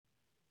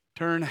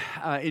Turn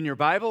in your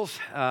Bibles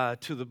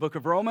to the book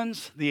of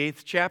Romans, the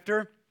 8th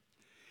chapter.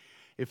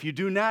 If you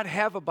do not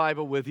have a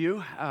Bible with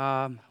you,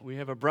 we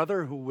have a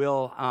brother who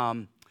will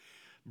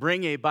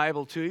bring a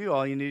Bible to you.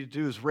 All you need to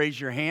do is raise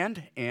your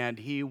hand, and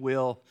he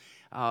will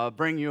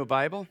bring you a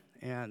Bible.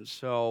 And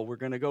so we're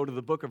going to go to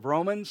the book of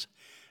Romans,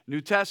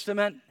 New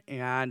Testament,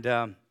 and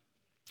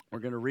we're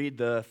going to read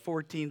the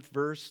 14th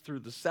verse through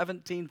the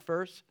 17th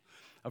verse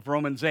of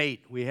Romans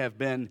 8. We have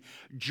been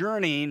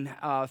journeying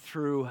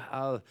through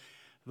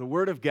the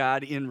Word of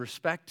God in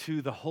respect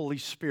to the Holy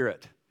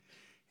Spirit.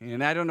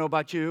 And I don't know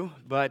about you,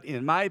 but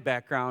in my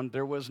background,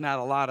 there was not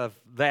a lot of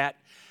that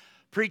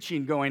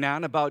preaching going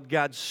on about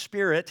God's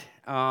Spirit.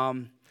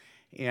 I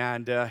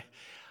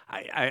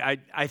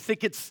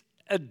think it's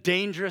a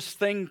dangerous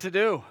thing to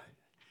do,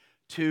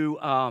 to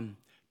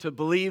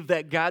believe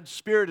that God's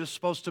Spirit is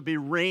supposed to be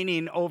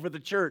reigning over the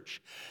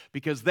church,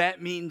 because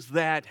that means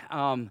that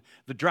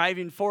the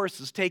driving force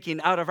is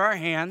taken out of our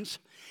hands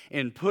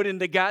and put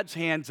into God's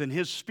hands, and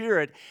His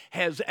Spirit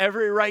has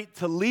every right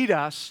to lead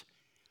us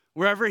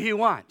wherever He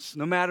wants,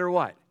 no matter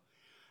what.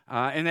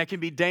 And that can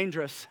be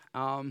dangerous,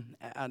 and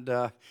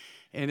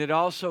it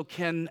also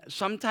can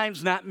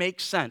sometimes not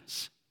make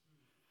sense,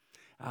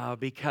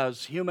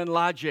 because human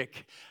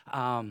logic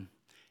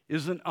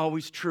isn't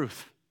always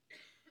truth.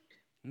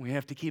 We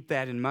have to keep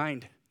that in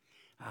mind.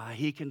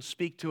 He can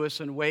speak to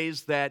us in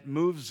ways that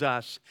moves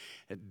us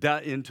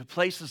into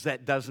places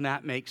that does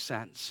not make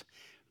sense.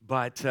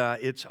 But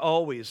it's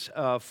always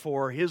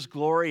for His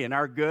glory and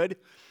our good,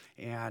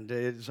 and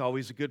it is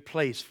always a good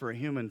place for a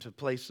human to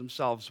place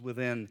themselves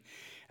within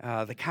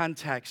the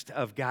context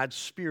of God's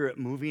Spirit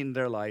moving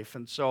their life.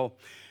 And so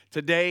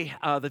today,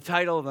 the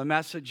title of the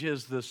message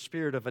is The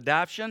Spirit of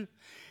Adoption.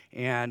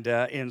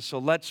 And so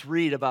let's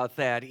read about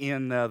that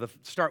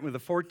starting with the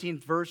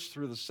 14th verse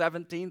through the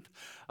 17th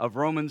of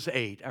Romans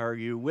 8. Are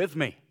you with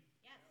me?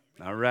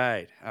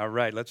 Yes. All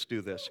right, let's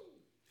do this.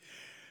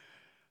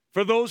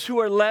 For those who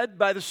are led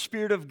by the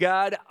Spirit of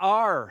God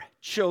are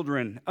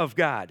children of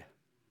God.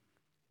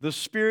 The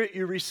Spirit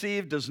you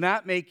received does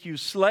not make you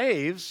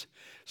slaves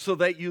so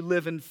that you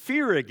live in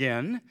fear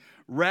again.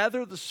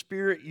 Rather, the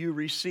Spirit you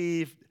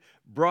received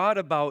brought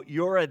about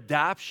your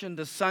adoption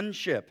to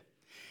sonship.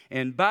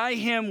 And by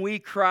Him we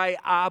cry,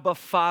 Abba,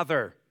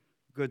 Father.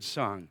 Good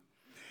song.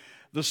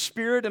 The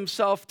Spirit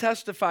Himself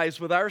testifies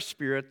with our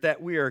spirit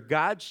that we are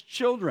God's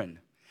children.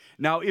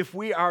 Now, if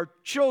we are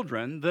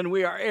children, then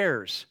we are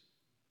heirs.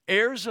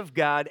 Heirs of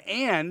God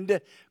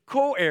and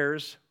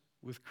co-heirs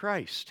with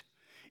Christ,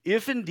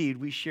 if indeed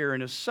we share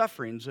in His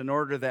sufferings, in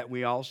order that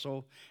we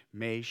also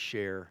may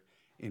share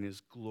in His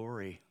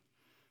glory.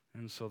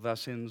 And so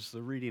thus ends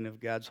the reading of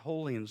God's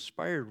holy,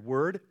 inspired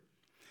word.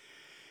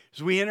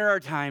 As we enter our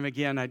time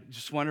again, I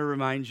just want to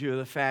remind you of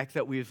the fact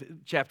that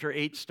chapter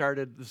 8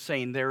 started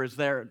saying, there is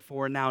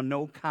therefore now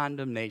no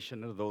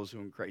condemnation of those who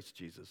are in Christ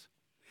Jesus.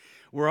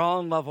 We're all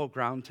on level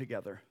ground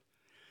together.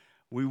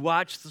 We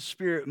watch the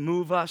Spirit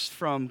move us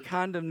from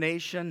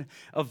condemnation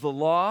of the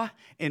law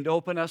and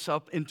open us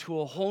up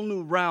into a whole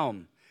new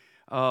realm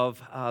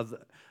of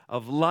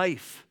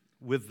life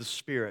with the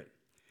Spirit.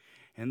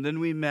 And then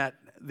we met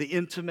the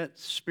intimate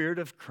Spirit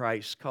of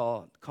Christ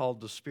called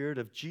the Spirit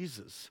of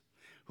Jesus,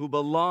 who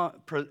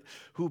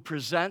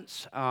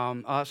presents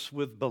us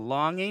with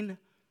belonging,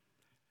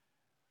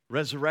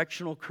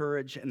 resurrectional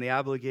courage, and the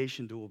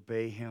obligation to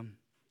obey Him.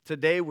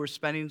 Today we're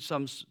spending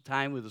some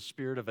time with the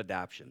Spirit of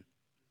adoption.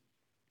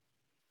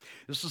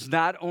 This is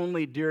not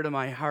only dear to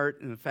my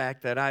heart in the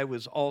fact that I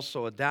was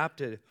also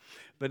adopted,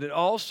 but it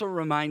also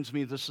reminds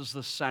me this is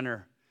the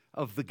center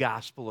of the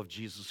gospel of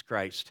Jesus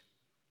Christ.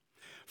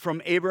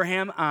 From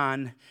Abraham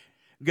on,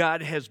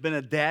 God has been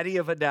a daddy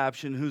of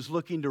adoption who's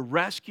looking to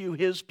rescue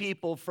His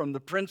people from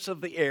the prince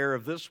of the air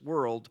of this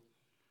world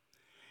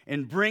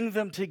and bring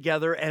them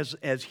together,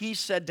 as He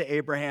said to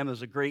Abraham,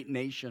 as a great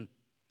nation.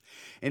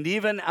 And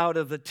even out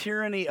of the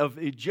tyranny of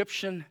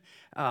Egyptian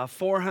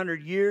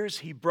 400 years,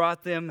 He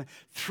brought them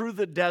through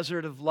the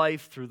desert of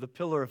life, through the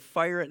pillar of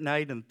fire at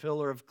night and the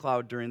pillar of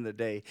cloud during the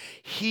day.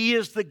 He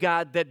is the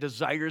God that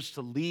desires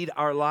to lead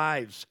our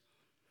lives.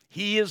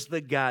 He is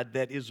the God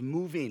that is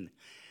moving.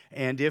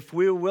 And if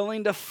we're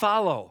willing to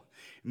follow,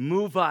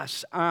 move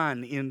us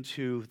on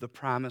into the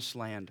promised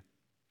land.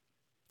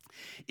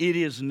 It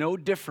is no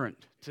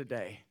different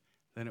today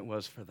than it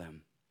was for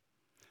them.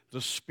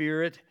 The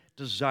Spirit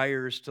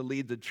desires to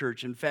lead the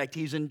church. In fact,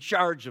 He's in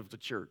charge of the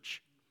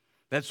church.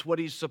 That's what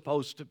He's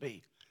supposed to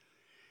be.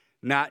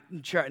 Not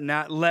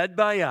led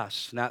by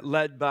us, not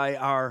led by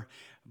our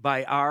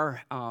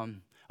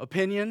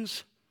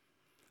opinions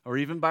or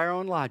even by our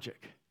own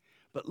logic,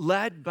 but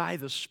led by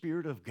the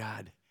Spirit of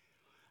God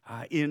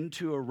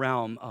into a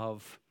realm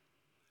of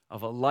a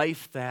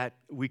life that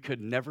we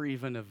could never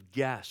even have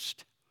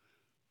guessed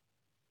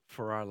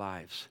for our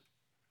lives,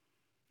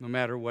 no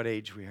matter what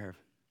age we are.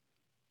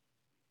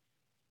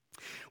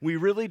 We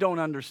really don't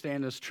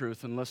understand this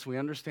truth unless we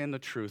understand the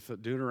truth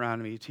that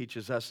Deuteronomy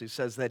teaches us. He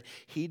says that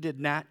He did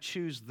not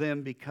choose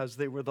them because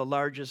they were the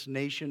largest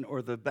nation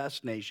or the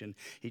best nation.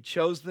 He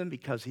chose them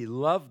because He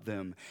loved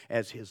them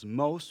as His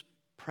most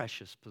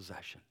precious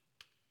possession.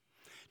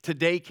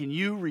 Today, can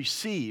you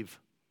receive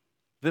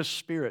this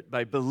Spirit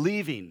by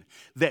believing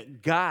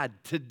that God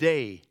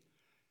today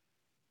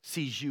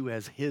sees you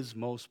as His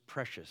most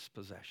precious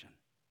possession?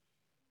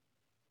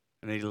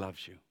 And He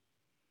loves you.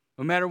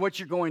 No matter what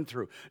you're going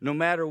through, no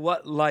matter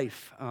what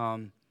life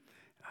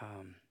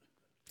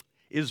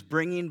is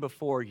bringing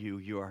before you,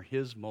 you are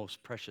His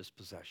most precious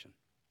possession.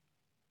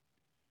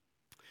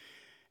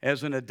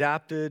 As an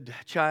adopted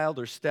child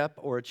or step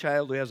or a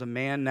child who has a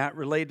man not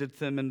related to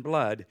them in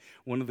blood,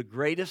 one of the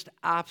greatest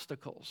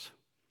obstacles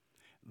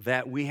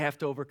that we have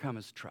to overcome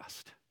is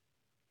trust. In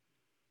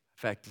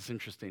fact, it's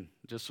interesting.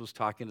 Just was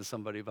talking to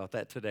somebody about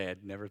that today.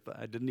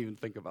 I didn't even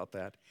think about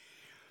that.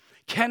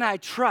 Can I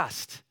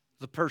trust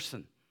the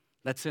person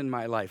that's in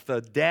my life, the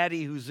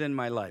daddy who's in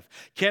my life?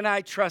 Can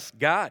I trust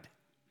God?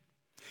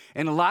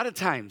 And a lot of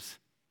times,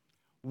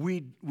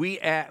 we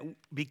act,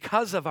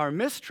 because of our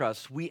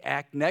mistrust, we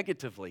act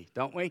negatively,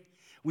 don't we?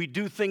 We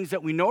do things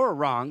that we know are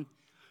wrong,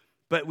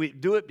 but we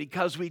do it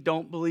because we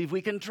don't believe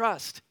we can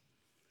trust.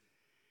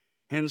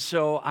 And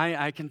so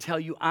I can tell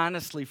you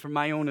honestly from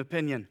my own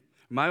opinion,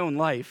 my own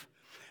life,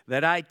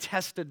 that I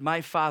tested my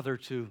father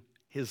to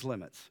his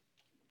limits.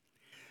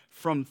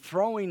 From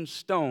throwing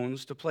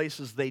stones to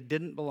places they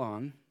didn't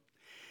belong,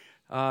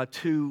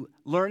 to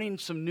learning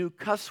some new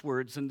cuss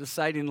words and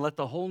deciding to let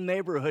the whole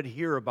neighborhood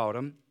hear about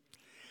them,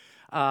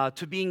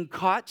 to being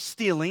caught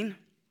stealing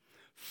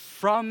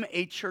from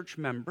a church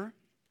member,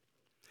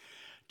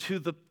 to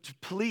the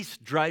police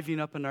driving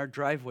up in our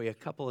driveway a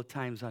couple of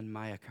times on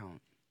my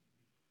account.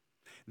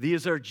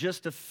 These are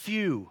just a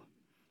few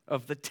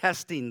of the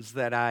testings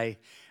that I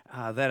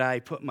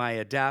put my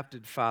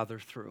adopted father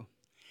through.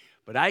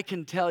 But I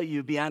can tell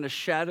you beyond a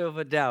shadow of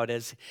a doubt,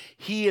 as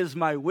he is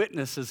my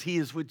witness, as he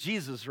is with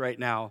Jesus right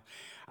now,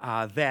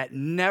 that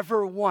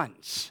never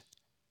once,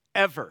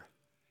 ever,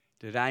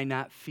 did I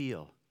not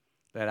feel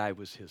that I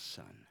was his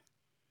son.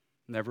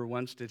 Never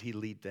once did he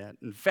lead that.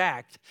 In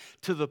fact,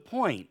 to the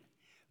point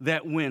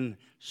that when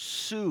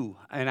Sue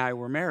and I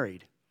were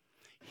married,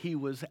 he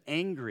was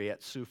angry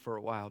at Sue for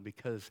a while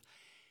because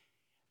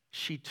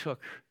she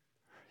took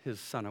his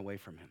son away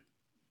from him.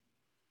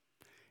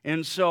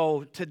 And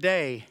so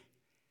today,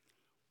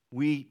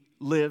 we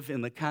live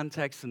in the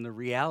context and the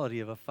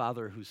reality of a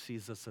father who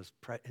sees us as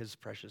his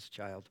precious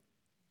child.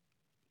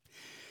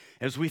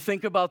 As we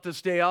think about this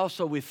day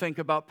also, we think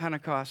about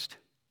Pentecost.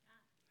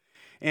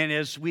 And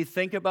as we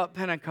think about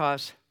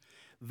Pentecost,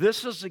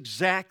 this is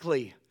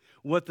exactly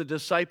what the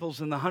disciples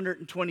and the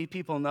 120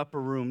 people in the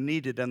upper room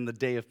needed on the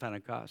day of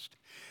Pentecost.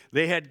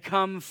 They had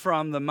come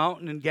from the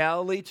mountain in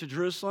Galilee to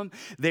Jerusalem.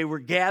 They were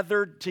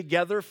gathered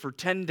together for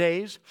 10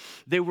 days.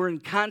 They were in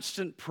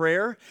constant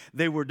prayer.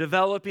 They were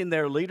developing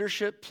their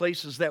leadership,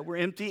 places that were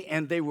empty,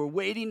 and they were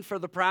waiting for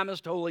the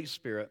promised Holy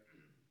Spirit.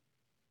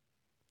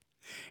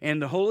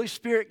 And the Holy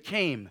Spirit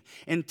came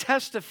and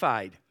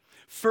testified,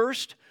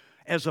 first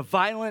as a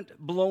violent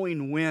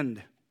blowing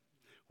wind,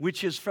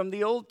 which is from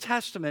the Old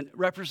Testament,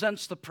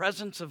 represents the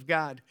presence of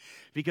God.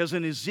 Because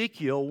in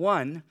Ezekiel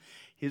 1,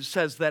 it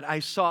says that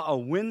I saw a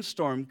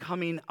windstorm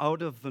coming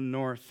out of the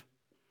north.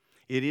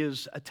 It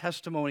is a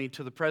testimony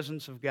to the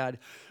presence of God.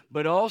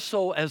 But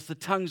also as the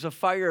tongues of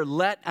fire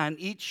let on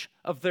each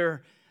of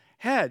their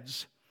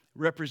heads,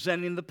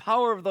 representing the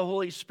power of the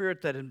Holy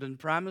Spirit that had been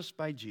promised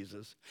by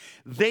Jesus,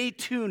 they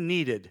too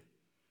needed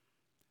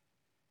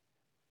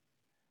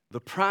the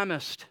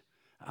promised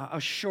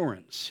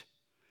assurance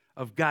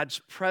of God's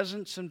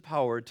presence and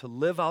power to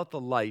live out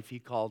the life He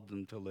called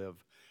them to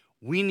live.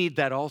 We need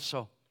that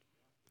also.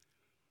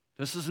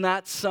 This is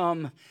not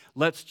some,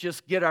 let's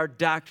just get our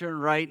doctrine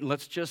right and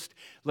let's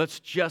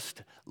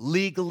just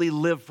legally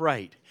live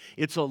right.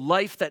 It's a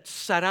life that's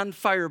set on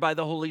fire by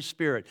the Holy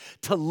Spirit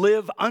to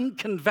live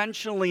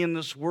unconventionally in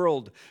this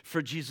world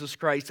for Jesus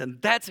Christ.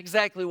 And that's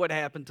exactly what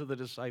happened to the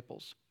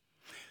disciples.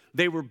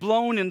 They were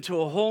blown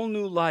into a whole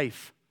new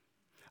life.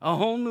 A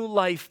whole new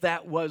life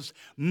that was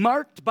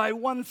marked by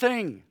one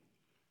thing.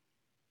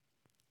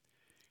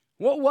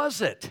 What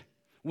was it?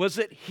 Was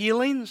it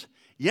healings?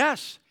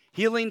 Yes,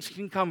 healings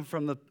can come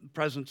from the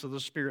presence of the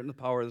Spirit and the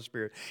power of the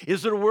Spirit.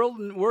 Is it a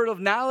word of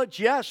knowledge?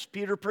 Yes,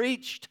 Peter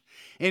preached,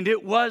 and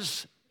it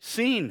was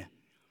seen.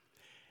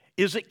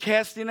 Is it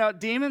casting out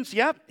demons?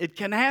 Yep, it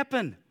can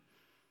happen.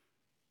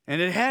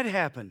 And it had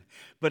happened.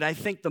 But I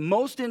think the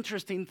most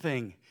interesting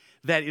thing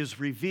that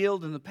is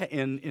revealed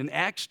in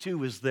Acts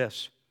 2 is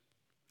this.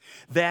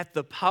 That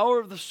the power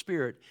of the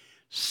Spirit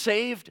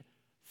saved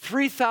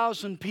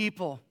 3,000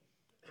 people.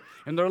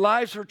 And their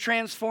lives were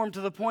transformed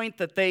to the point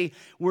that they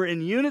were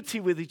in unity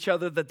with each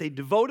other, that they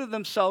devoted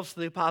themselves to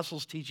the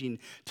apostles' teaching,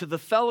 to the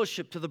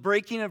fellowship, to the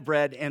breaking of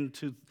bread, and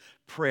to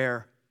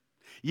prayer.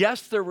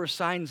 Yes, there were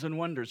signs and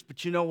wonders,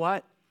 but you know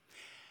what?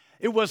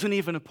 It wasn't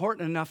even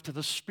important enough to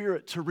the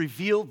Spirit to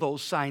reveal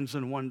those signs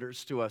and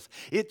wonders to us.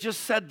 It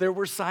just said there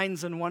were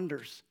signs and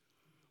wonders.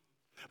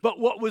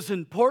 But what was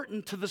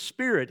important to the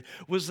Spirit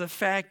was the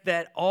fact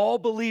that all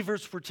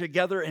believers were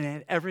together and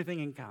had everything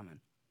in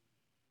common.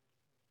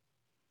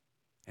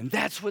 And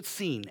that's what's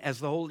seen as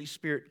the Holy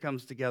Spirit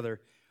comes together.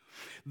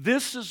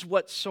 This is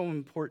what's so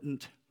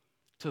important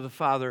to the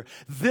Father.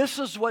 This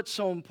is what's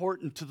so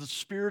important to the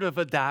spirit of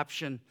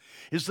adoption,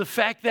 is the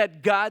fact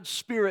that God's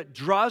Spirit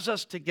draws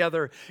us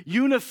together,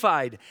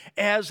 unified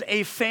as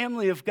a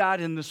family of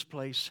God in this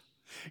place.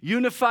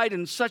 Unified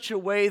in such a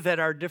way that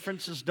our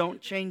differences don't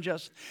change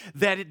us,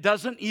 that it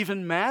doesn't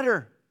even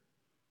matter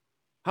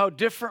how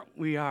different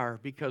we are,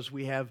 because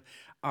we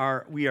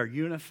are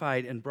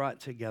unified and brought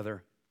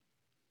together.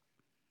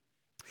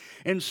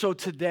 And so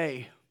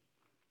today,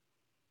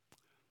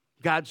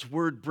 God's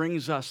Word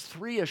brings us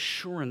 3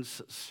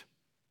 assurances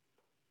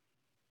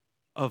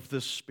of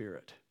this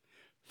Spirit.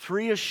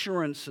 3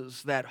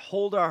 assurances that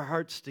hold our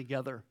hearts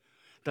together,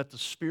 that the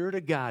Spirit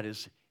of God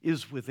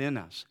is within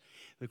us.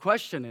 The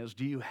question is,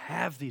 do you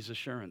have these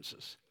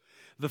assurances?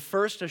 The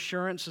first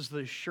assurance is the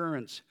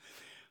assurance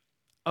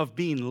of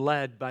being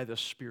led by the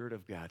Spirit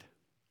of God.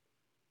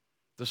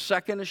 The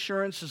second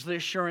assurance is the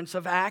assurance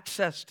of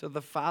access to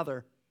the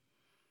Father.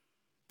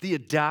 The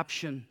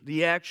adoption,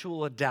 the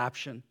actual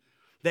adoption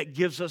that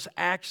gives us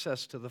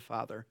access to the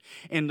Father.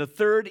 And the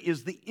third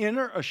is the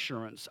inner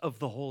assurance of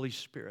the Holy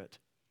Spirit.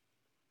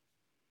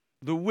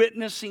 The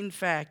witnessing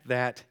fact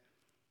that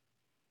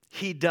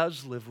He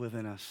does live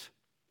within us.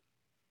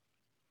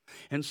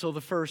 And so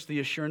the first,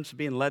 the assurance of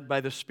being led by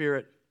the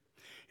Spirit.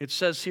 It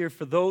says here,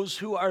 for those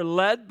who are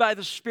led by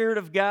the Spirit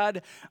of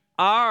God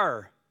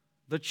are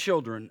the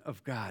children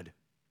of God.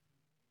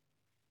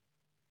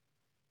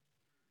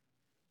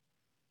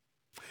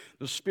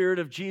 The Spirit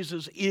of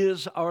Jesus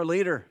is our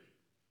leader.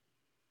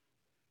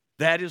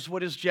 That is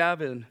what His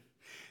job is.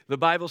 The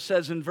Bible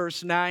says in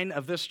verse 9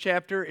 of this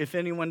chapter, if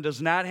anyone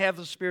does not have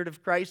the Spirit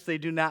of Christ, they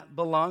do not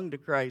belong to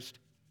Christ.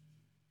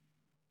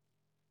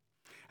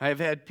 I have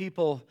had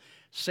people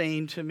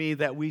saying to me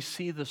that we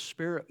see the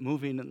Spirit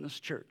moving in this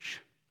church.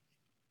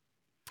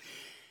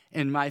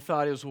 And my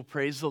thought is, well,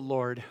 praise the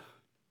Lord.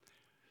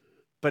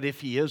 But if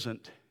He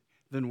isn't,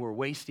 then we're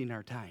wasting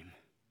our time.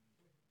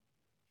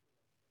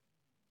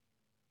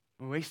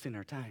 We're wasting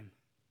our time.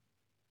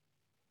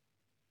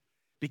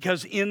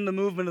 Because in the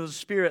movement of the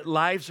Spirit,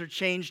 lives are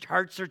changed,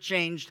 hearts are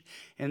changed,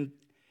 and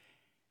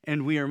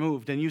we are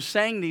moved. And you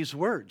sang these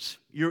words.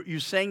 You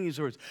sang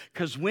these words.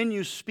 Because when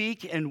you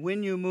speak and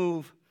when you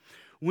move,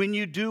 when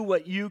you do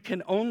what you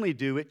can only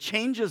do, it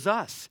changes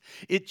us.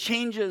 It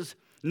changes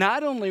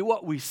not only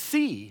what we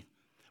see,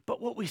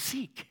 but what we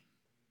seek.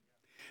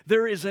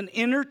 There is an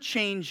inner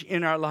change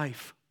in our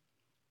life.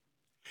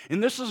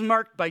 And this is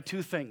marked by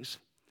 2 things.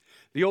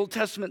 The Old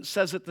Testament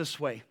says it this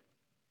way.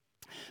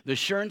 The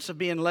assurance of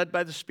being led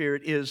by the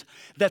Spirit is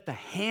that the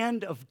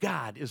hand of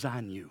God is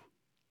on you.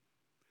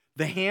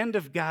 The hand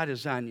of God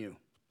is on you.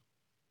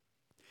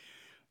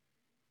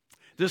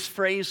 This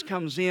phrase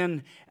comes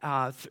in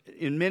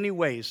many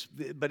ways,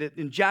 but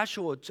in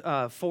Joshua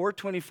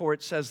 4:24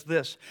 it says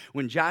this: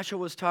 when Joshua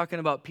was talking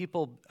about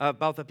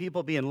the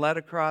people being led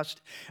across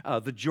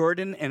the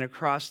Jordan and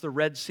across the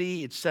Red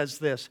Sea, it says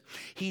this: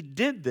 He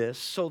did this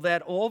so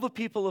that all the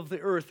people of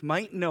the earth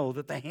might know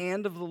that the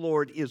hand of the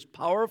Lord is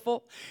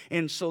powerful,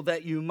 and so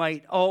that you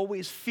might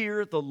always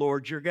fear the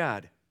Lord your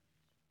God.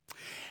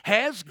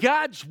 Has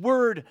God's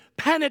word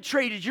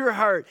penetrated your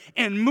heart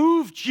and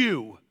moved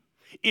you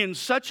in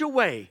such a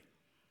way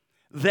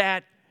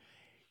that,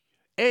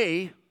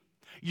 A,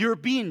 you're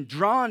being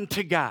drawn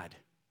to God?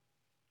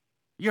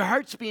 Your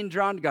heart's being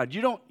drawn to God.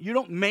 You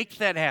don't make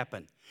that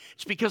happen.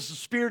 It's because the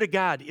Spirit of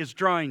God is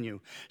drawing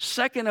you.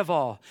 Second of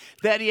all,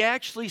 that He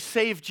actually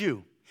saved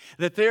you.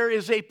 That there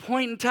is a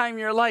point in time in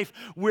your life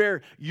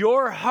where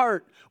your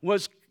heart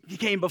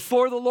came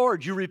before the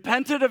Lord. You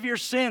repented of your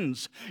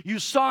sins. You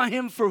saw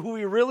Him for who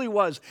He really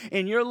was,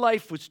 and your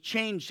life was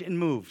changed and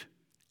moved.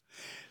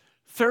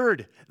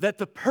 Third, that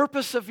the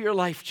purpose of your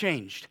life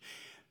changed.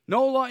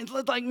 No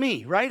longer, like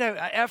me, right?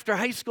 After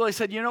high school, I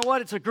said, you know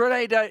what? It's a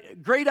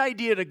great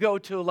idea to go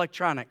to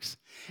electronics,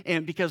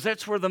 and because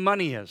that's where the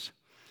money is.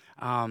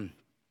 I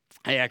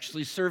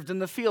actually served in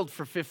the field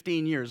for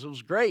 15 years. It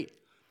was great.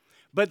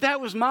 But that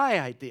was my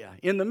idea.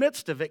 In the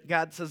midst of it,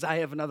 God says, I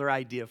have another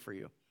idea for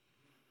you.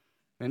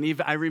 And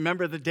even, I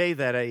remember the day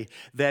that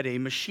a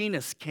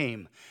machinist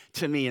came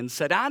to me and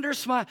said,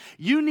 Anders,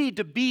 you need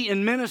to be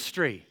in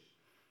ministry.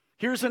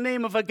 Here's the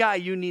name of a guy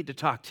you need to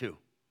talk to.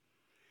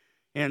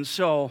 And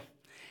so,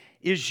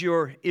 is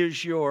your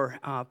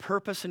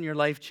purpose in your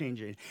life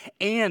changing?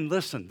 And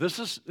listen, this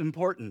is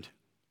important,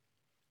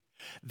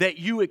 that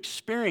you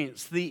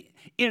experience the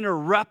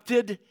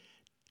interrupted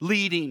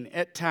leading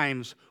at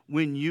times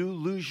when you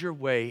lose your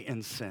way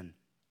in sin.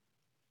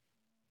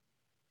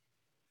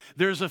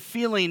 There's a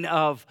feeling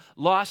of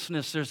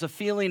lostness. There's a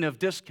feeling of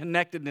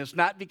disconnectedness,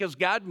 not because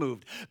God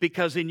moved,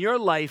 because in your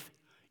life,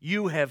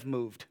 you have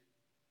moved.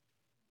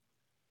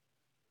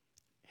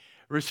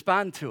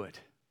 Respond to it.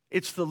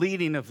 It's the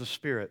leading of the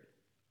Spirit.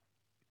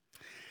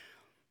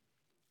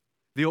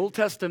 The Old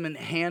Testament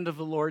hand of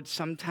the Lord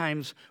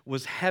sometimes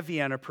was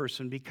heavy on a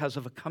person because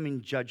of a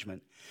coming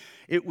judgment.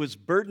 It was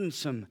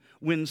burdensome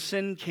when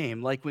sin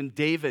came, like when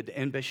David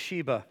and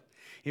Bathsheba.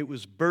 It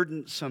was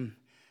burdensome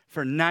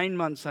for 9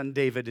 months on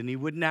David, and he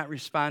would not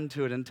respond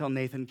to it until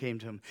Nathan came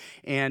to him.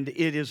 And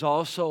it is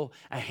also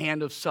a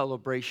hand of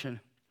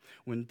celebration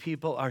when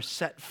people are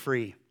set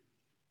free.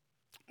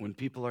 When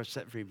people are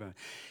set free.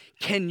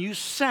 Can you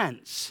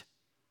sense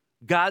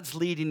God's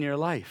lead in your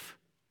life?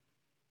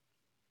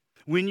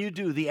 When you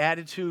do, the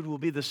attitude will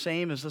be the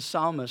same as the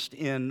psalmist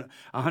in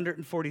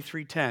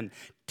 143:10.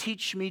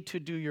 Teach me to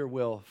do your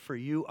will, for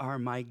you are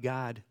my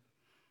God.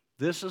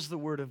 This is the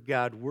word of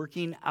God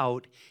working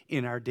out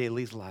in our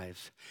daily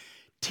lives.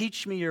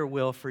 Teach me your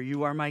will, for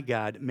you are my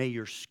God. May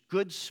your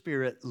good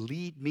spirit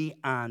lead me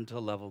on to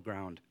level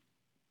ground.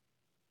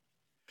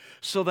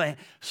 So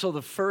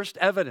the first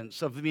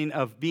evidence of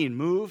being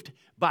moved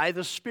by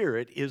the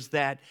Spirit is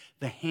that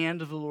the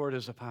hand of the Lord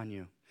is upon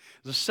you.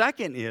 The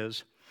second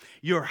is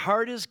your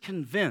heart is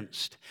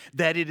convinced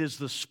that it is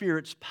the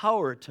Spirit's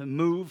power to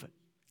move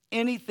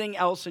anything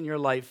else in your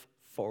life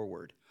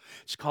forward.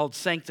 It's called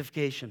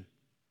sanctification.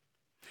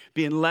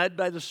 Being led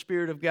by the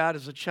Spirit of God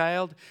as a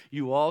child,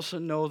 you also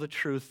know the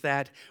truth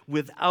that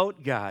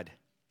without God,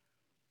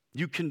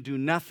 you can do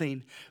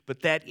nothing,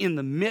 but that in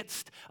the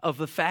midst of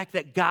the fact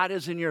that God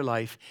is in your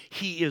life,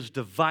 He is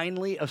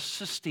divinely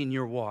assisting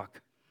your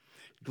walk.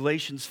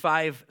 Galatians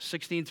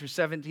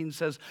 5:16-17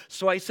 says,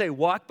 "So I say,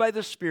 walk by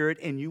the Spirit,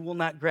 and you will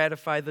not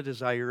gratify the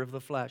desire of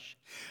the flesh.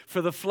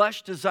 For the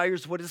flesh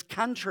desires what is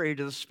contrary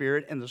to the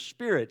Spirit, and the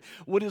Spirit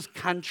what is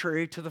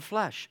contrary to the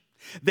flesh.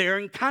 They are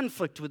in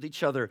conflict with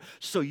each other,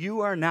 so you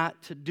are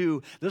not to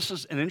do," this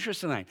is an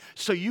interesting line,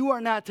 "so you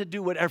are not to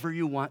do whatever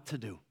you want to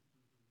do."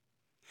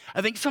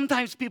 I think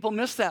sometimes people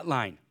miss that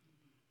line,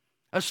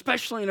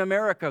 especially in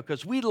America,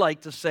 because we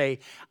like to say,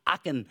 I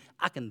can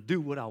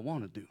do what I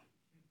want to do.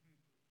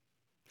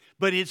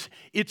 But it's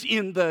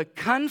in the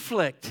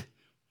conflict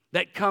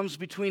that comes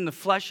between the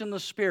flesh and the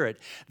Spirit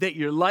that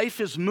your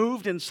life is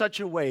moved in such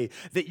a way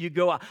that you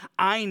go,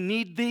 I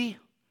need thee.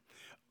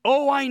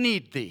 Oh, I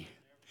need thee.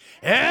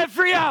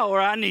 Every hour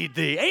I need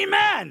thee.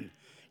 Amen.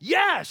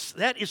 Yes,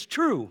 that is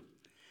true.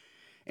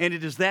 And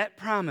it is that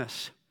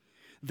promise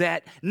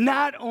that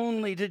not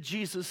only did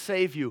Jesus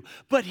save you,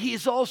 but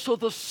He's also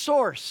the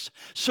source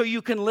so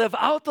you can live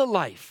out the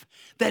life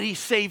that He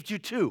saved you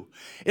to.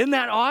 Isn't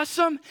that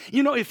awesome?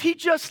 You know, if He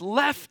just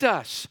left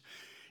us,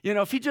 you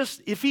know, if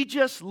he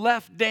just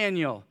left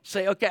Daniel,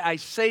 say, okay, I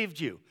saved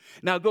you.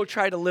 Now go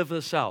try to live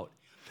this out.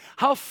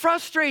 How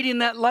frustrating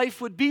that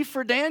life would be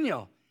for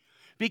Daniel,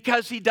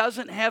 because he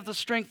doesn't have the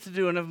strength to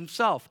do it of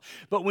himself.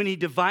 But when He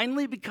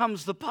divinely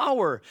becomes the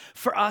power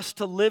for us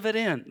to live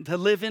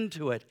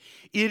into it,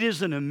 it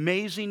is an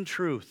amazing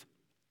truth.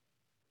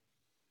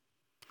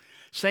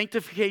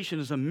 Sanctification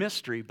is a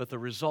mystery, but the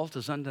result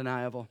is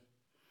undeniable.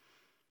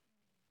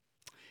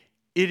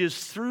 It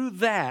is through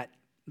that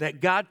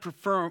God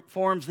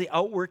performs the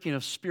outworking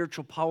of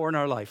spiritual power in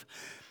our life.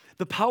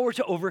 The power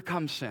to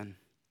overcome sin.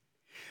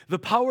 The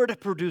power to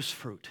produce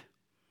fruit.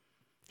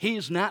 He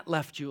has not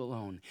left you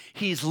alone.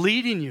 He's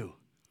leading you.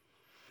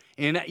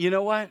 And you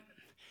know what?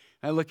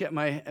 I look at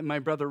my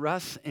brother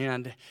Russ,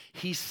 and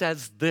he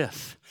says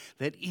this,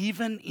 that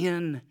even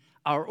in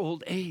our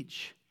old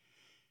age,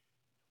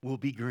 we'll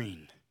be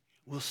green.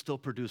 We'll still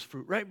produce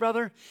fruit. Right,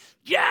 brother?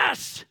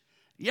 Yes!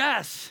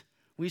 Yes!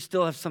 We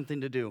still have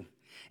something to do.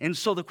 And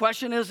so the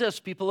question is this,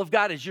 people of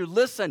God, as you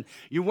listen,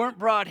 you weren't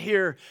brought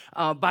here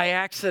by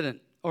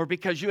accident, or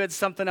because you had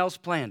something else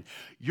planned.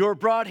 You're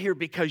brought here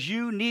because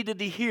you needed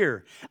to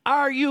hear.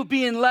 Are you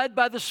being led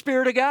by the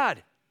Spirit of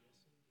God?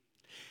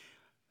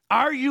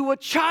 Are you a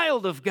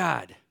child of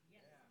God?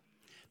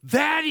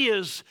 That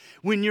is,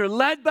 when you're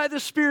led by the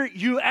Spirit,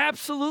 you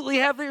absolutely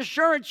have the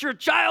assurance you're a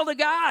child of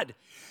God.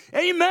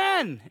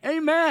 Amen.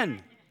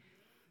 Amen.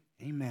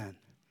 Amen.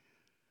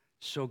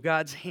 So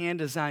God's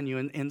hand is on you,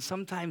 and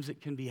sometimes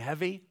it can be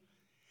heavy.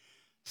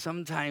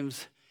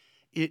 Sometimes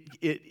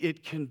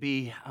it can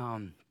be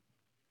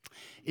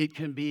it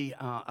can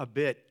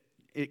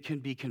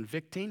be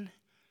convicting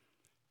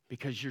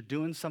because you're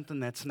doing something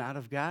that's not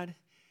of God.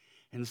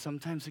 And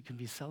sometimes it can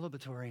be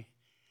celebratory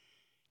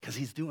because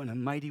He's doing a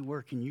mighty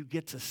work and you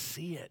get to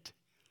see it.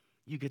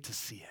 You get to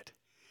see it.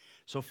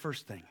 So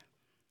first thing,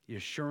 the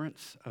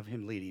assurance of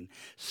Him leading.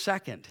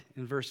 Second,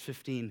 in verse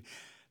 15,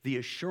 the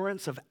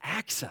assurance of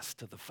access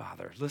to the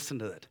Father. Listen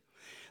to it.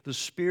 The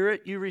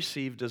Spirit you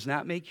receive does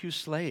not make you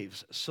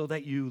slaves so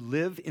that you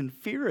live in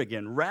fear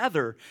again.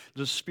 Rather,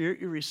 the Spirit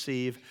you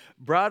receive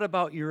brought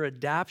about your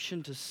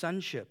adoption to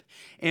sonship.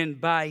 And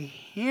by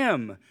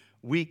Him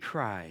we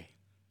cry,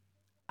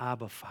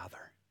 Abba,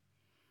 Father.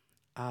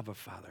 Abba,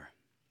 Father.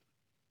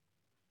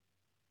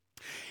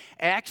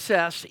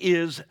 Access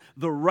is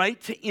the right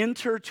to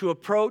enter, to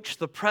approach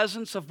the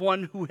presence of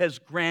one who has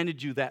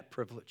granted you that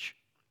privilege.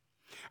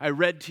 I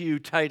read to you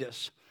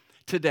Titus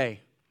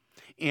today,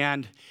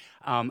 and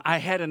I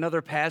had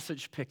another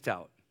passage picked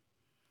out.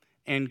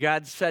 And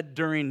God said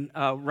during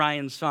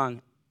Ryan's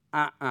song,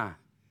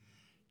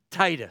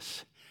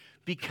 Titus,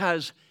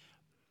 because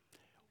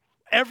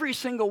every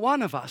single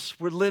one of us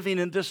were living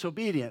in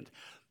disobedience.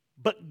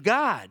 But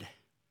God,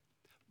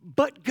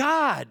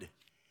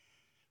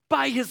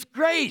 by His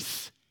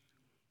grace,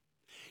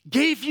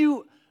 gave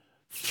you,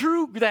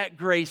 through that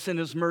grace and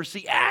his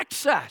mercy,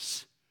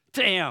 access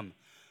to him.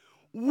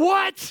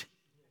 What?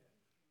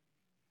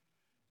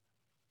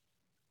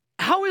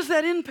 How has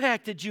that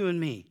impacted you and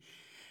me?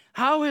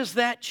 How has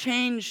that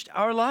changed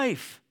our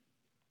life?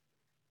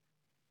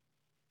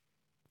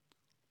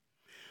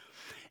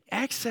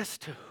 Access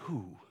to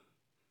who?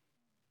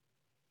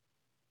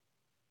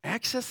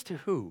 Access to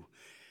who?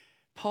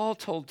 Paul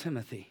told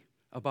Timothy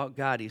about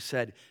God. He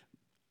said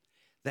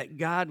that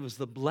God was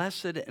the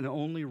blessed and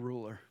only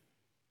ruler,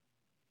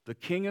 the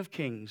King of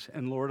kings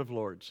and Lord of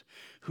lords,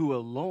 who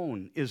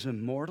alone is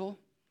immortal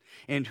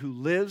and who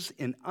lives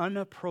in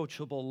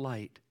unapproachable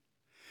light,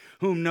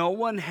 whom no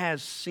one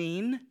has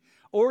seen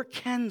or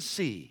can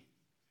see.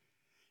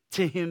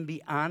 To him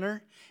be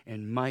honor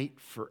and might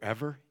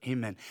forever.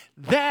 Amen.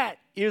 That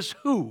is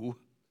who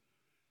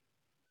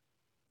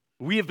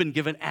we have been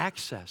given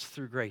access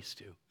through grace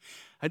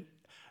to.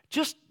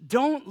 Just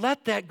don't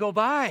let that go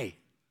by.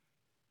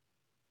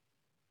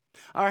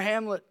 Our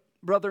Hamlet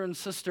brother and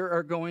sister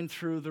are going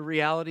through the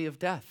reality of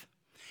death.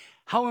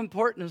 How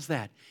important is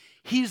that?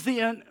 He's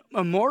the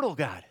immortal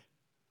God.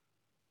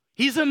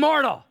 He's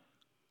immortal.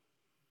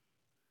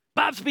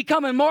 Bob's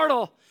become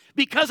immortal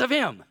because of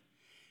him.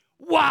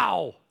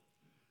 Wow.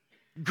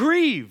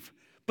 Grieve,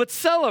 but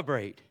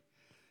celebrate.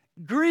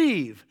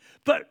 Grieve,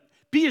 but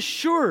be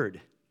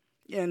assured.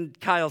 And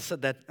Kyle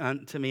said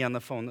that to me on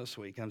the phone this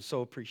week. I'm so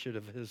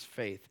appreciative of his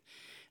faith.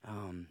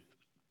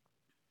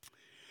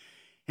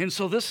 And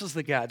so this is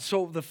the God.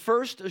 So the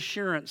first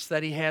assurance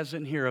that he has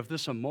in here of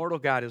this immortal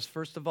God is,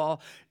 first of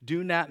all,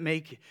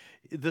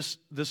 this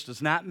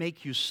does not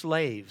make you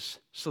slaves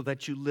so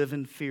that you live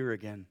in fear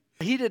again.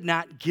 He did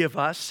not give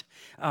us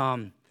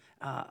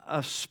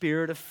a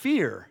spirit of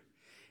fear.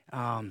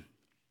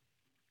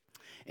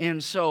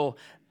 And so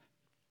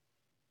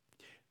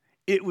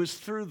it was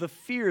through the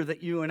fear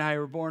that you and I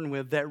were born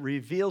with that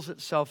reveals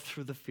itself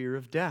through the fear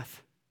of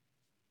death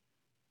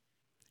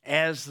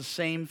as the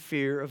same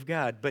fear of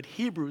God. But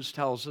Hebrews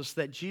tells us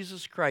that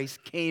Jesus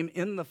Christ came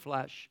in the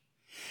flesh,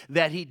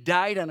 that he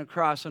died on a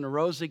cross and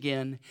arose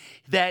again,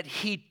 that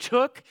he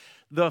took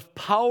the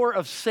power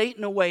of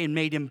Satan away and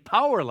made him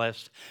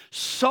powerless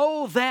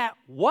so that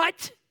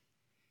what?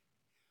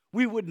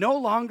 We would no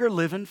longer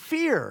live in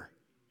fear.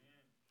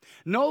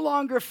 No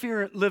longer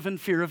live in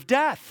fear of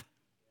death.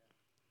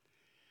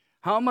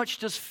 How much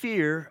does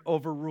fear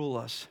overrule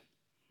us?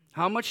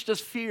 How much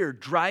does fear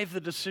drive the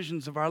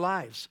decisions of our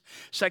lives?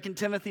 2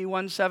 Timothy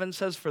 1:7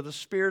 says, "For the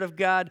Spirit of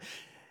God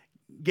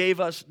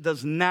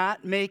does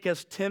not make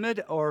us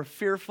timid or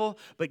fearful,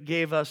 but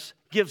gives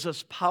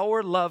us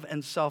power, love,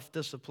 and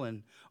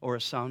self-discipline, or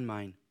a sound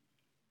mind."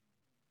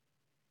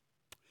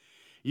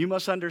 You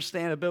must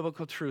understand a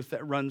biblical truth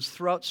that runs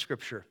throughout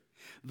Scripture.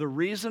 The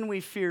reason we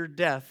fear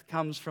death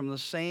comes from the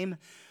same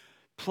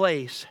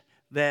place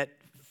that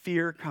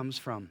fear comes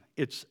from.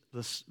 It's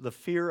the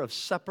fear of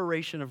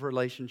separation of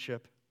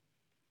relationship.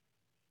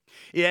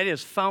 It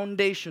is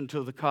foundation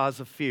to the cause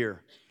of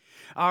fear.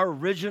 Our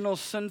original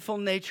sinful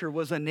nature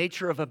was a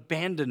nature of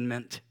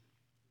abandonment.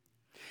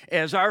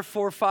 As our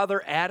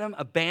forefather Adam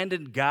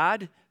abandoned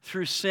God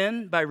through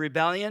sin by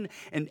rebellion,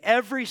 and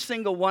every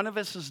single one of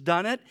us has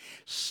done it,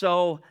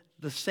 so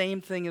the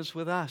same thing is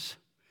with us.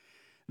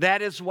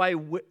 That is why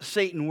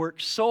Satan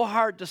works so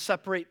hard to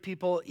separate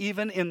people,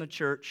 even in the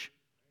church.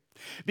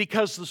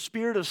 Because the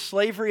spirit of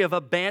slavery, of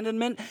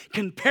abandonment,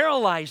 can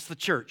paralyze the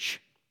church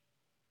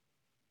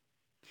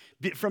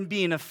from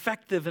being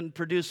effective in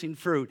producing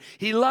fruit.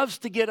 He loves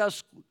to get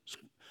us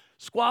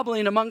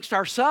squabbling amongst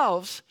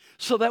ourselves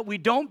so that we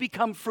don't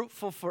become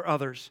fruitful for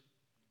others.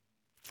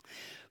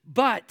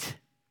 But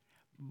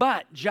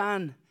 1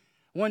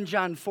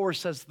 John 4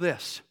 says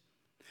this,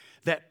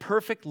 that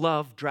perfect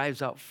love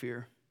drives out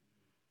fear.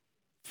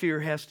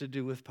 Fear has to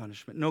do with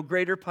punishment. No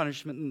greater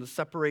punishment than the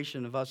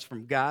separation of us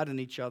from God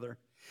and each other.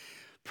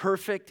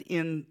 Perfect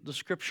in the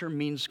Scripture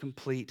means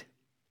complete.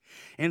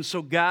 And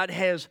so God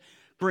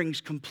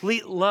brings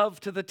complete love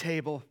to the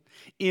table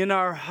in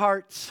our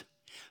hearts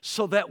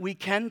so that we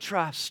can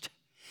trust,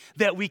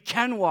 that we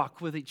can walk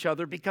with each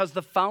other, because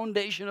the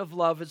foundation of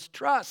love is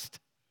trust.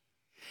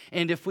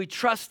 And if we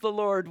trust the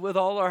Lord with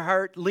all our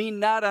heart, lean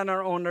not on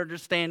our own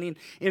understanding,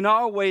 in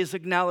all ways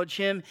acknowledge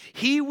him,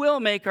 he will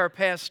make our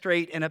path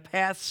straight, and a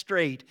path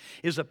straight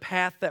is a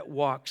path that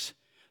walks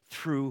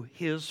through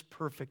his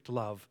perfect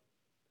love.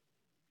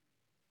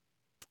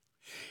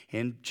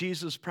 And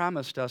Jesus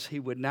promised us he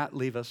would not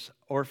leave us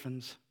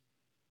orphans.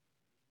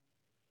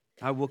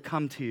 I will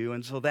come to you.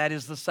 And so that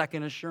is the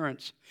second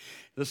assurance.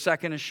 The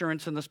second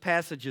assurance in this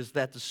passage is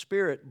that the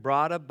Spirit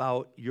brought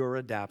about your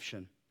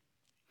adoption.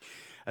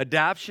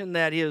 Adoption,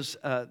 that is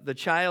the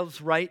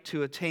child's right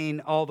to attain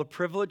all the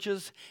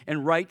privileges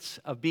and rights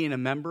of being a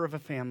member of a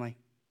family.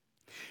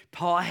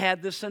 Paul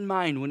had this in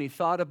mind when he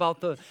thought about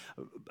the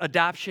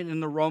adoption in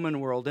the Roman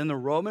world. In the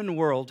Roman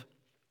world,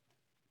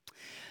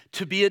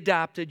 to be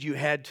adopted, you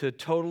had to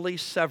totally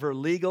sever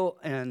legal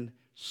and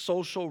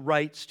social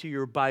rights to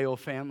your bio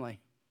family.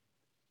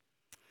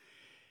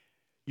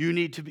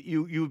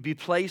 You would be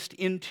placed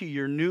into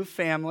your new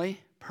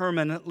family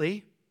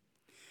permanently.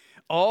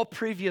 All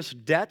previous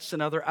debts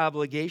and other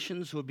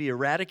obligations would be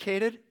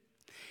eradicated.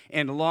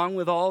 And along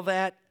with all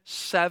that,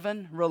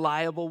 7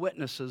 reliable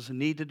witnesses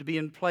needed to be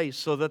in place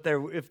so that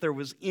if there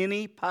was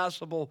any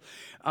possible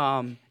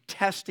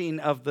testing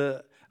of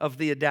the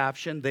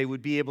adoption, they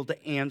would be able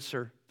to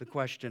answer the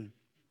question.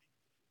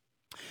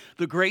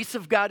 The grace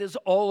of God is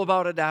all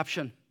about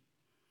adoption.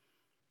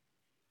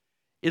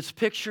 Its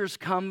pictures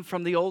come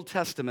from the Old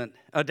Testament.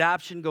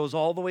 Adoption goes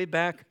all the way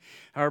back.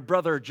 Our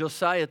brother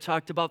Josiah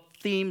talked about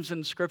themes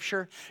in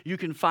Scripture. You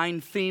can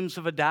find themes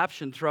of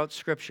adoption throughout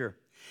Scripture.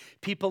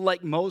 People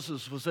like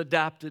Moses was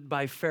adopted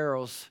by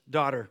Pharaoh's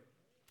daughter.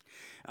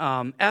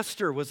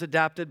 Esther was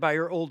adopted by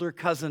her older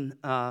cousin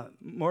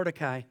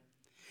Mordecai.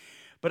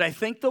 But I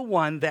think the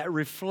one that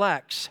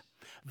reflects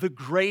the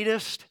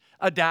greatest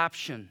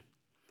adoption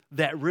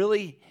that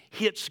really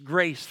hits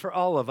grace for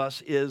all of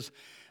us is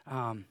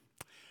now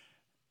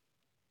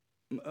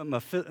I'm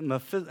not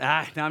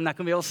going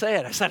to be able to say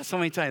it. I said it so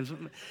many times.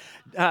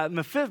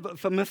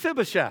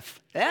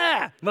 Mephibosheth.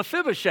 Yeah,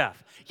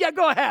 Mephibosheth. Yeah,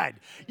 go ahead.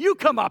 You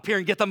come up here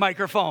and get the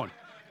microphone.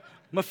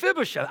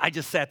 Mephibosheth. I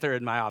just sat there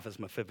in my office.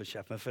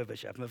 Mephibosheth.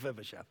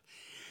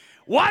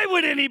 Why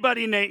would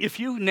anybody if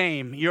you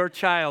name your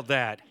child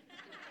that?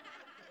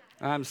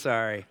 I'm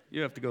sorry.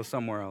 You have to go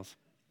somewhere else.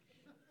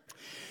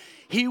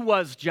 He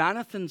was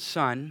Jonathan's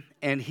son,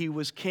 and he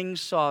was King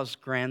Saul's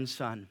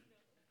grandson.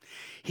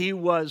 He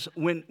was,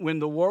 when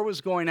the war was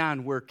going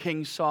on where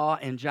King Saul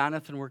and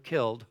Jonathan were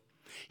killed,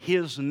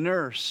 his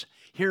nurse,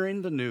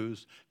 hearing the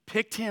news,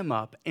 picked him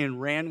up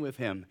and ran with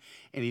him,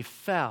 and he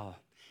fell,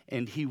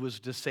 and he was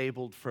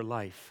disabled for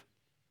life.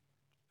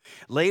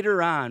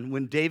 Later on,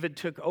 when David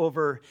took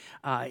over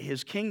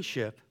his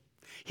kingship,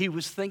 he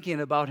was thinking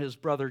about his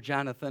brother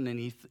Jonathan,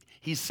 and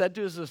he said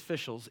to his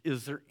officials,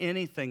 "Is there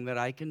anything that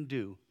I can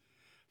do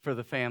for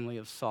the family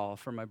of Saul,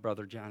 for my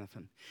brother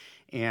Jonathan?"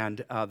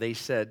 And they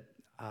said,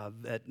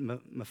 that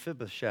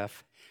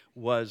Mephibosheth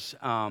was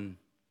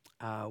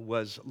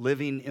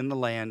living in the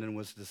land and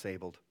was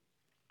disabled.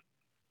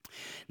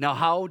 Now,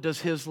 how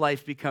does his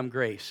life become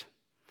grace?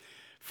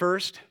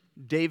 First,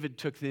 David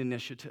took the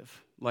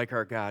initiative, like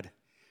our God.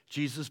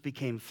 Jesus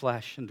became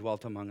flesh and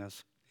dwelt among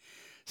us.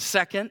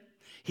 Second,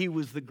 he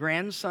was the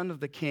grandson of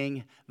the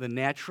king, the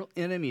natural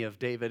enemy of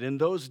David. In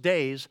those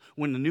days,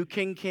 when the new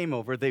king came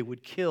over, they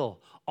would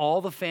kill all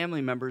the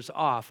family members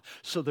off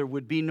so there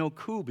would be no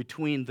coup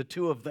between the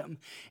two of them.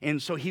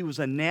 And so he was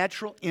a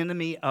natural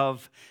enemy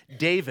of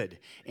David,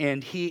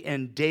 and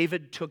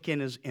David took in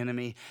his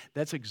enemy.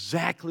 That's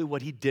exactly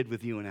what he did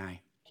with you and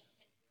I.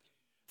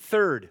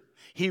 Third,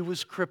 he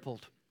was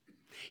crippled.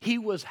 He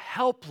was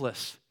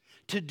helpless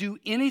to do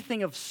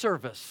anything of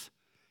service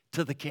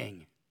to the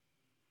king.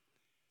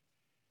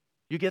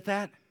 You get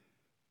that?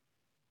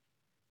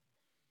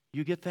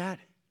 You get that?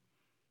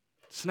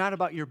 It's not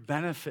about your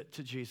benefit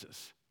to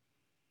Jesus.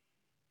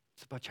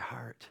 It's about your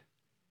heart.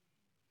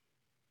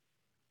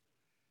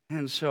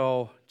 And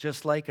so,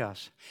 just like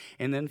us.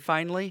 And then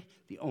finally,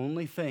 the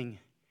only thing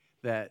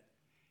that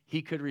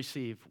he could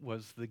receive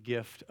was the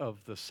gift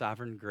of the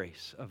sovereign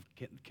grace of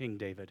King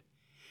David.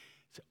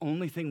 It's the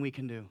only thing we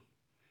can do.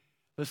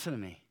 Listen to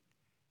me.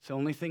 It's the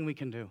only thing we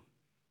can do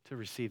to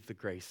receive the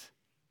grace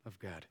of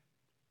God.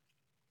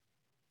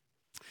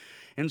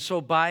 And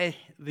so by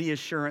the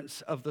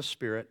assurance of the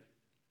Spirit,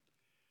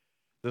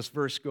 this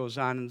verse goes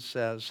on and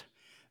says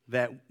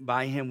that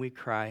by him we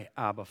cry,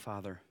 Abba,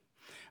 Father.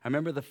 I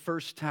remember the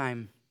first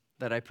time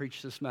that I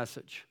preached this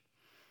message,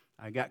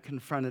 I got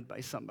confronted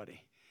by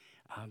somebody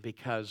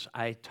because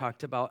I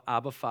talked about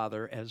Abba,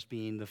 Father as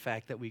being the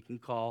fact that we can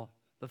call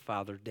the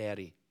Father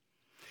Daddy.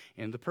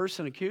 And the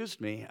person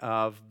accused me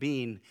of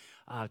being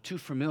too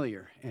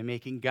familiar and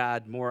making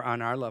God more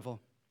on our level.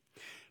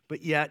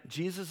 But yet,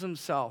 Jesus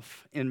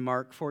himself in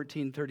Mark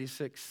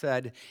 14:36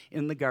 said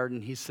in the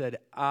garden, he said,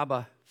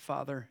 Abba,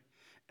 Father,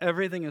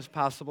 everything is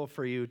possible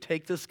for you.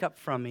 Take this cup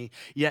from me,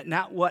 yet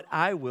not what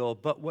I will,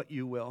 but what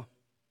you will.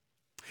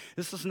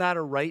 This is not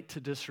a right to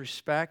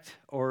disrespect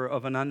or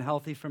of an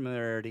unhealthy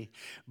familiarity,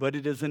 but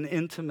it is an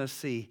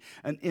intimacy,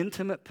 an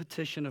intimate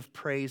petition of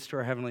praise to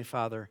our Heavenly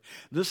Father.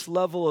 This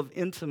level of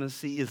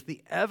intimacy is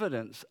the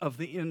evidence of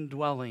the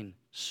indwelling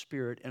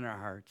Spirit in our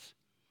hearts.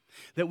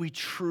 That we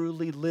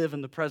truly live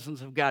in the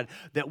presence of God,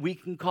 that we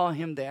can call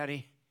him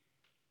Daddy.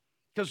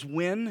 Because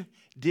when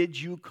did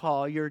you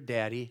call your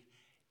daddy,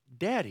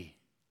 Daddy?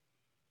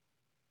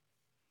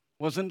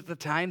 Wasn't it the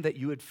time that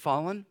you had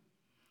fallen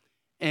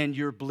and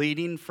you're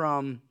bleeding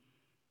from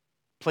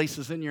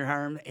places in your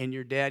arm and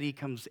your daddy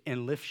comes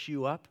and lifts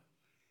you up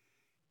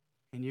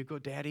and you go,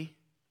 Daddy?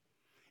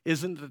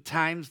 Isn't it the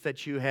times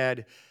that you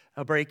had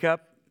a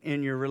breakup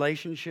in your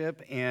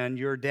relationship and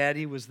your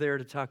daddy was there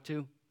to talk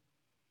to?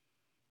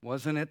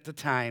 Wasn't it the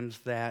times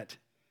that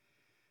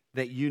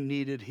you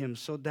needed him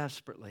so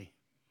desperately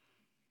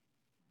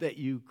that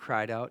you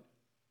cried out,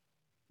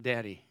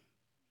 Daddy?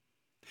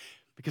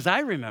 Because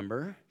I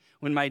remember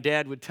when my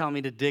dad would tell me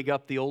to dig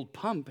up the old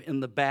pump in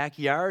the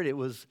backyard, it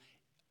was,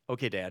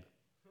 okay, Dad.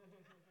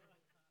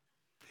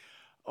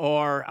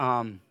 Or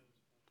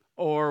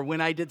or when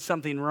I did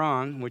something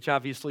wrong, which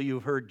obviously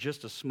you've heard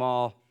just a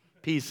small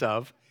piece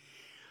of,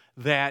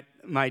 that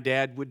my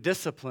dad would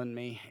discipline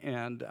me,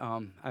 and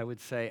I would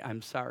say,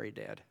 "I'm sorry,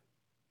 Dad."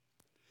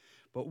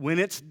 But when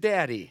it's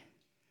daddy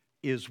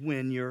is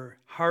when your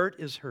heart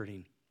is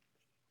hurting.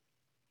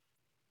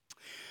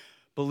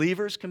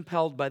 Believers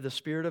compelled by the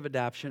Spirit of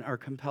adoption are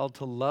compelled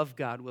to love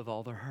God with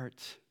all their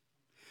hearts,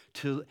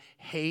 to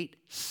hate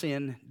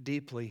sin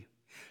deeply,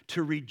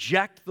 to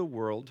reject the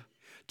world,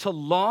 to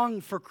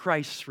long for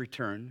Christ's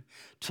return,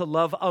 to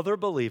love other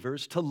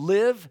believers, to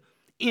live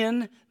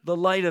in the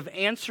light of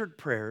answered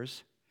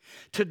prayers,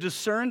 to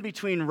discern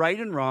between right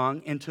and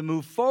wrong, and to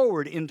move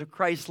forward into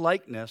Christ's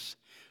likeness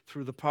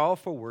through the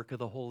powerful work of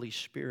the Holy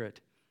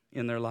Spirit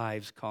in their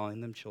lives,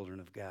 calling them children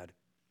of God.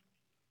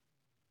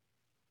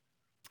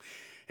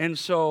 And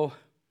so,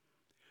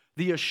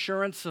 the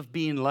assurance of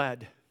being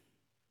led,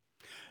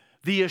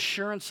 the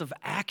assurance of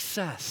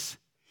access.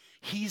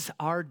 He's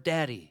our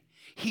daddy.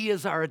 He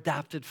is our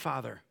adopted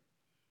father.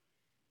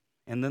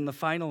 And then the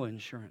final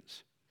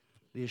assurance,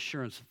 the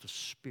assurance of the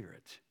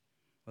Spirit.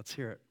 Let's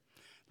hear it.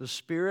 The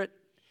Spirit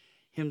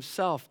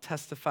Himself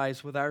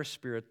testifies with our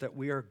spirit that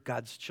we are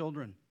God's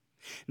children.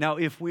 Now,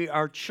 if we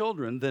are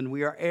children, then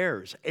we are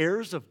heirs,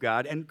 heirs of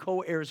God and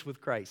co-heirs with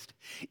Christ,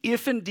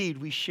 if indeed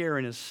we share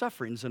in His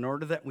sufferings in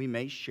order that we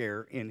may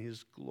share in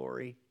His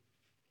glory.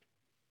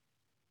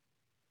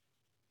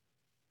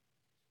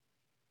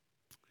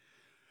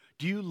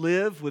 Do you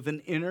live with an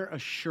inner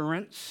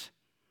assurance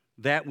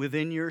that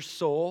within your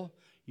soul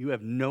you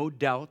have no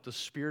doubt the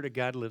Spirit of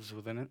God lives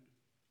within it?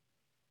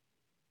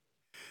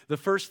 The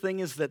first thing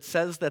is that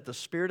says that the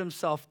Spirit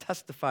Himself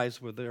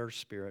testifies with our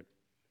spirit.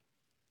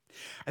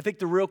 I think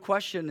the real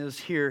question is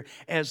here,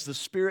 as the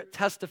Spirit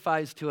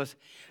testifies to us,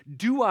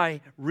 do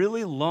I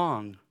really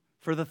long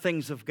for the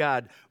things of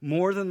God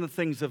more than the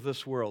things of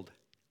this world?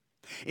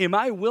 Am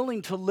I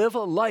willing to live a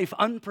life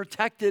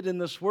unprotected in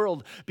this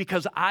world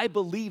because I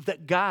believe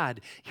that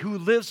God, who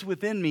lives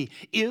within me,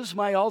 is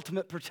my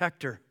ultimate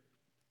protector?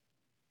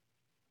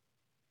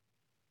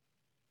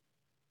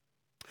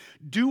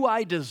 Do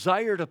I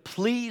desire to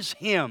please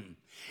Him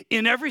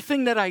in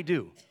everything that I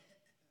do?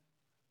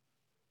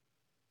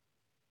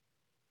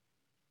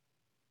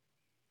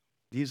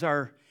 These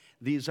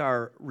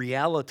are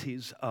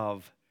realities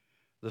of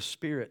the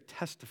Spirit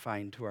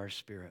testifying to our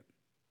spirit.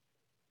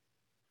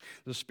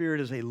 The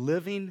Spirit is a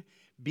living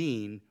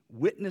being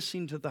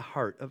witnessing to the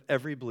heart of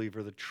every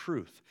believer the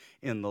truth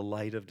in the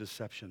light of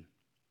deception.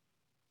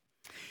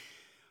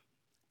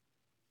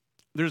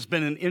 There's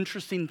been an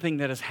interesting thing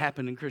that has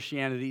happened in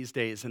Christianity these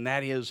days, and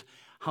that is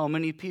how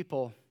many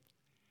people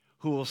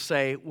who will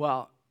say,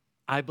 "Well,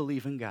 I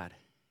believe in God,"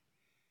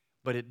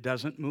 but it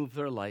doesn't move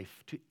their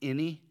life to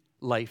any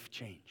life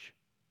change.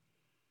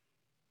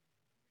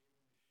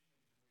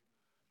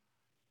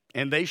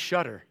 And they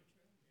shudder.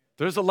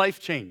 There's a life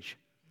change.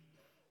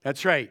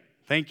 That's right.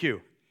 Thank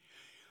you.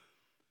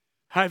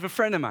 I have a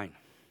friend of mine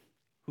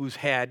who's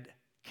had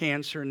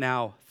cancer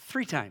now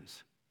 3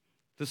 times.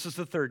 This is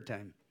the 3rd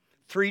time.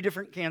 3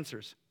 different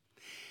cancers.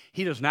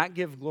 He does not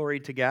give glory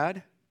to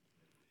God,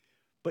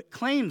 but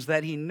claims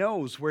that he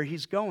knows where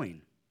he's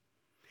going.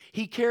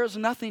 He cares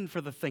nothing for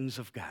the things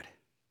of God,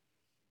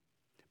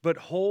 but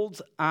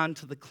holds on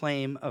to the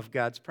claim of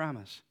God's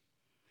promise.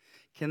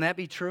 Can that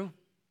be true?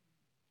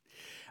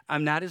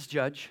 I'm not his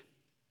judge,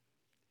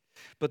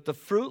 but the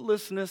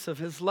fruitlessness of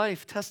his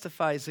life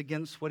testifies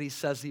against what he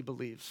says he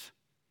believes.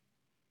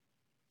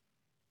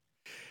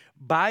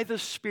 By the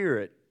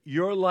Spirit,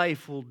 your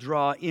life will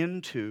draw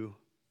into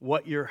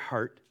what your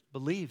heart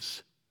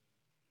believes.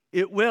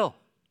 It will,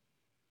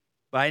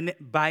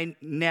 by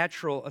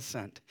natural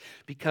assent,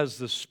 because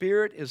the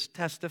Spirit is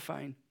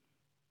testifying.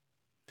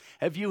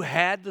 Have you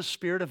had the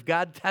Spirit of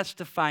God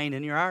testifying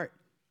in your heart?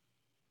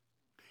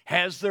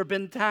 Has there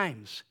been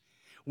times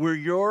where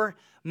your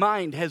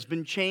mind has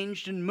been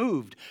changed and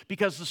moved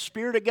because the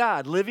Spirit of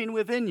God living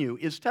within you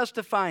is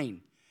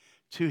testifying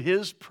to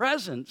His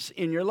presence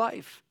in your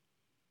life?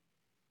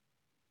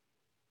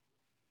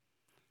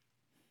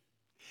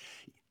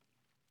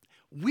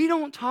 We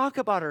don't talk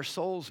about our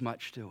souls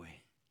much, do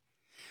we?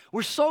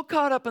 We're so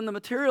caught up in the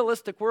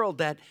materialistic world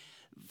that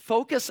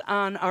focus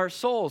on our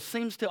souls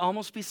seems to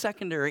almost be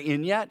secondary.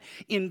 And yet,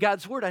 in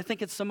God's Word, I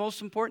think it's the most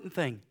important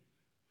thing.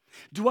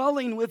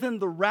 Dwelling within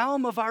the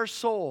realm of our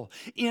soul,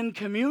 in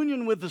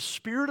communion with the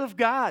Spirit of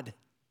God,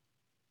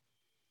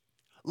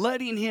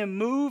 letting Him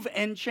move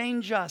and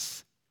change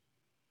us.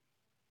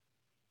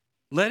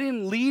 Let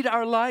Him lead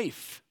our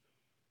life,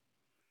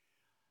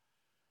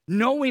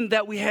 knowing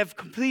that we have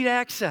complete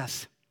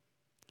access,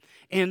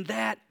 and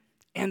that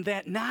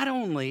not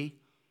only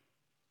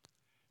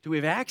do we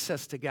have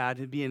access to God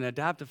and be an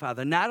adopted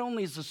father, not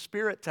only is the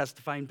Spirit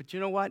testifying, but you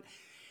know what?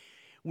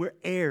 We're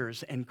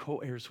heirs and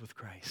co-heirs with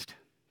Christ.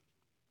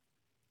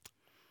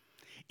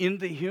 In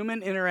the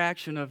human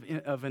interaction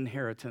of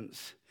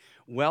inheritance,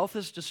 wealth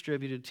is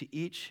distributed to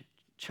each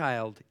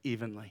child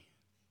evenly.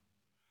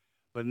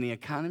 But in the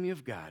economy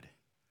of God,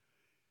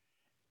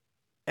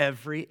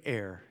 every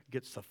heir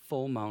gets the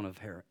full amount of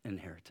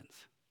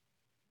inheritance.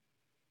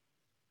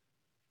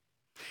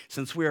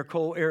 Since we are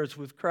co-heirs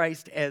with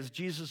Christ, as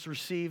Jesus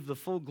received the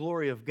full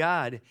glory of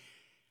God,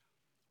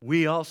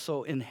 we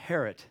also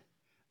inherit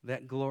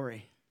that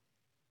glory.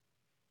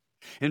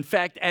 In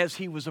fact, as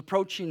he was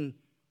approaching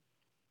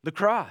the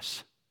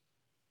cross,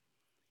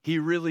 he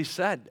really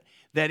said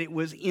that it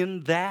was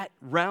in that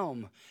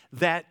realm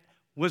that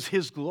was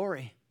his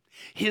glory.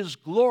 His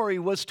glory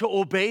was to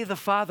obey the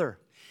Father.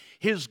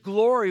 His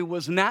glory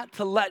was not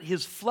to let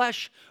his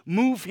flesh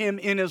move him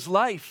in his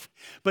life,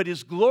 but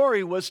his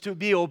glory was to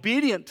be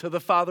obedient to the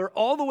Father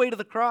all the way to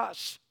the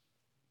cross.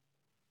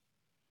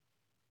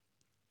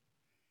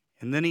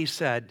 And then he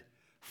said,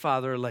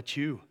 Father, let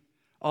you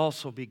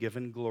also be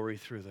given glory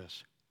through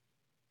this.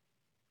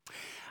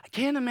 I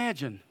can't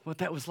imagine what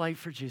that was like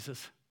for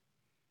Jesus.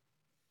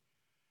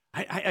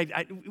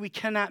 We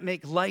cannot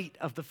make light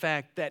of the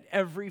fact that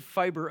every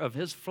fiber of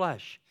his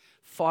flesh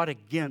fought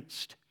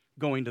against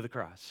going to the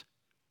cross.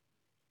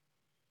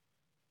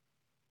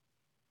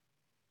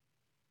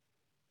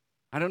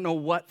 I don't know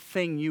what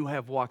thing you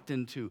have walked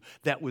into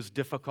that was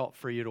difficult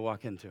for you to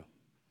walk into.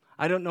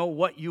 I don't know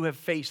what you have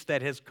faced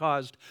that has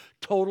caused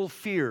total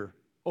fear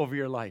over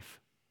your life.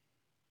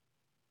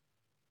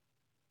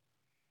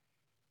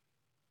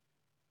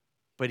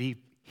 But he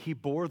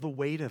bore the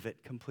weight of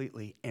it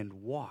completely and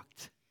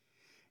walked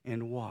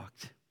and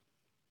walked.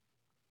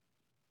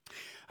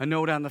 A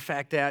note on the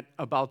fact that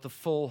about the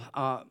full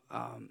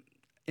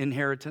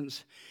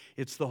inheritance.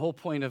 It's the whole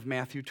point of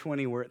Matthew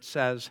 20 where it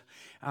says,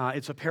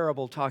 it's a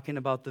parable talking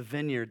about the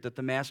vineyard, that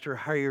the master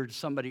hired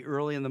somebody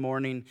early in the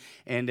morning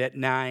and at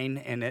 9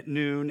 and at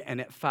noon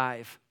and at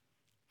 5.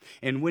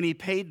 And when he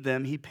paid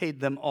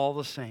them all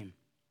the same.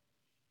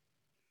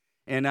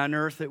 And on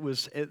earth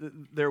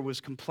there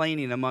was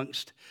complaining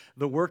amongst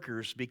the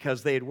workers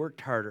because they had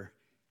worked harder.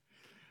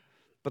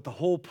 But the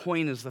whole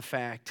point is the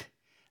fact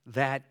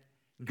that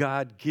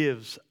God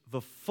gives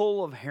the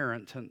full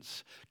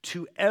inheritance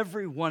to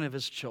every one of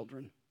his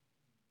children.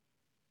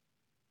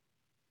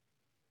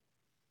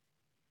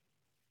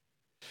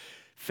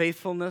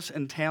 Faithfulness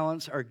and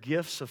talents are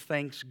gifts of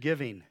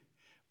thanksgiving,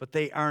 but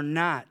they are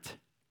not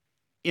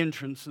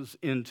entrances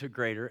into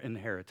greater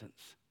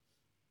inheritance.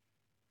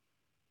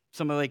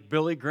 Somebody like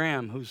Billy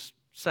Graham, who's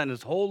spent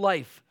his whole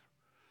life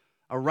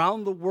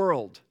around the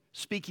world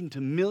speaking to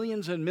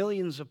millions and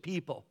millions of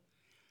people,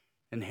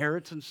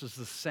 inheritance is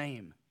the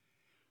same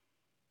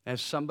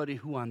as somebody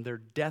who on their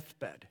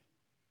deathbed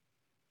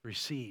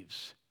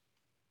receives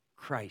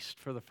Christ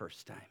for the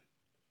first time.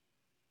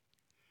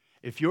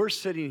 If you're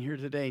sitting here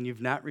today and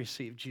you've not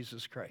received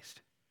Jesus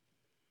Christ,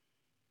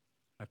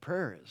 my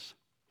prayer is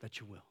that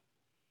you will.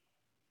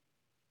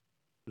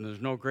 And there's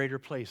no greater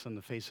place on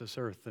the face of this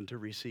earth than to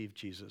receive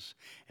Jesus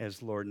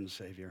as Lord and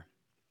Savior.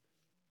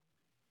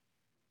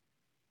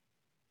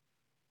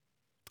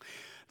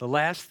 The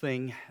last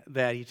thing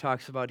that he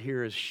talks about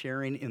here is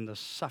sharing in the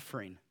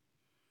suffering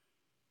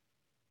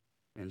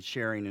and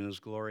sharing in his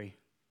glory.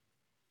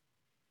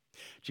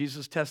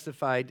 Jesus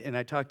testified, and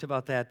I talked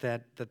about that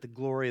the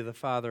glory of the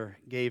Father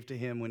gave to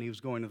him when he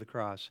was going to the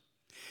cross.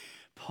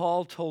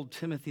 Paul told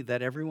Timothy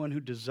that everyone who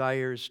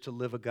desires to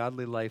live a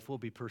godly life will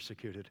be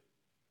persecuted.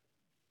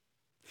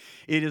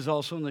 It is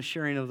also in the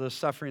sharing of the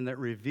suffering that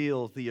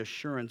reveals the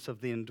assurance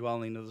of the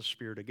indwelling of the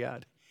Spirit of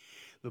God.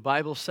 The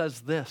Bible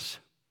says this,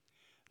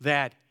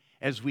 that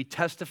as we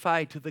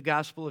testify to the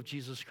gospel of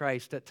Jesus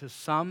Christ, that to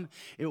some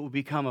it will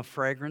become a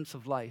fragrance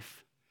of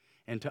life,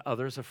 and to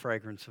others a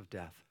fragrance of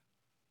death.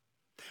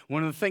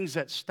 One of the things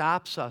that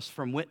stops us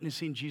from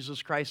witnessing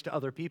Jesus Christ to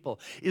other people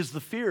is the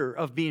fear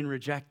of being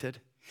rejected,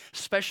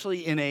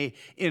 especially in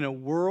a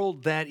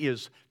world that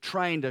is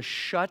trying to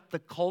shut the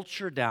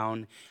culture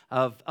down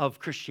of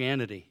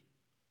Christianity.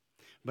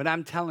 But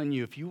I'm telling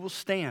you, if you will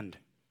stand,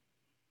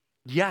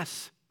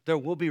 yes, there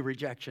will be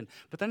rejection,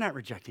 but they're not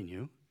rejecting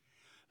you.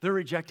 They're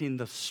rejecting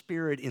the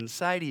Spirit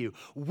inside of you,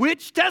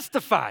 which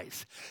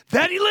testifies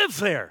that he lives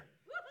there.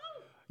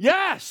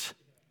 Yes.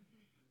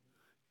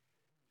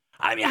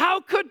 I mean, how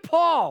could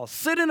Paul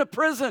sit in a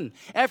prison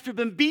after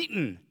being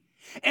beaten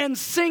and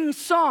sing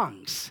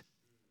songs?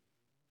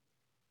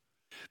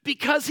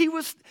 Because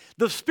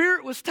the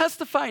Spirit was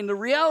testifying the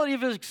reality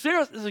of his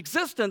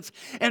existence,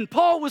 and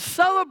Paul was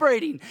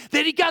celebrating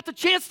that he got the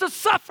chance to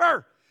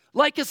suffer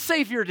like his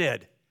Savior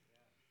did.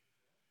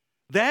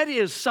 That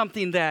is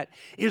something that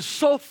is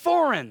so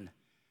foreign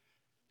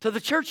to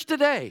the church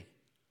today.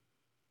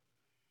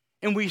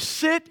 And we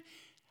sit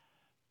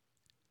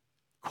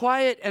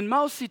quiet and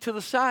mousy to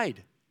the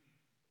side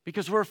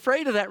because we're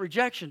afraid of that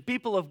rejection.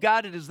 People of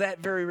God, it is that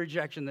very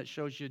rejection that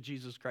shows you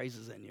Jesus Christ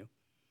is in you.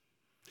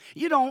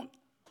 You don't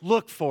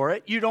look for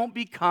it. You don't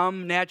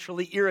become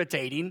naturally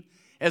irritating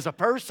as a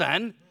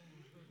person.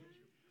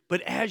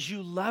 But as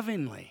you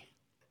lovingly,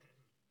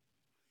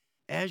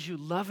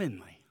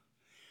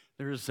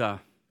 there's a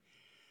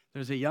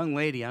young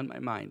lady on my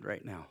mind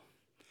right now.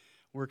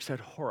 Works at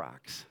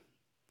Horrocks.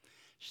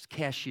 She's a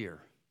cashier.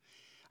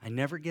 I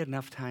never get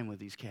enough time with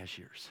these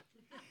cashiers.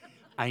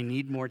 I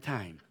need more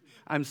time.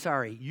 I'm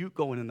sorry, you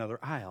go in another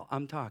aisle.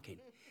 I'm talking.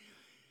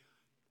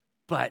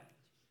 But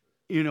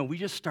we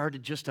just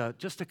started just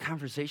a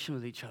conversation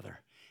with each other.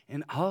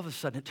 And all of a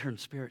sudden, it turned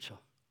spiritual.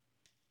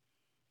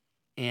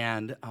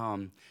 And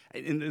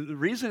the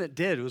reason it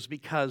did was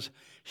because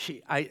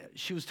she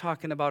was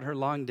talking about her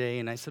long day,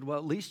 and I said, well,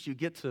 at least you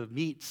get to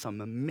meet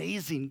some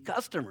amazing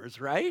customers,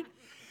 right?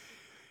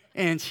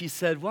 And she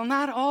said, well,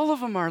 not all of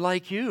them are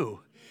like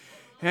you.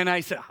 And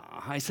I said,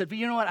 but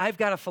you know what? I've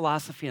got a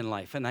philosophy in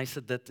life, and I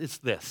said that it's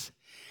this.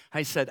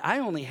 I said, I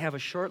only have a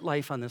short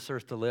life on this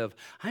earth to live.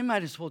 I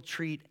might as well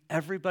treat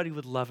everybody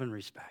with love and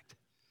respect.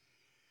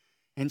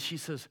 And she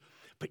says,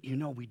 but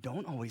we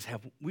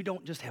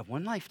don't just have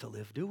one life to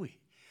live, do we?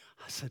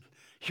 I said,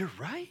 you're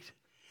right.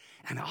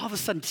 And all of a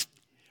sudden,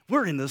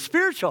 we're in the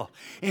spiritual.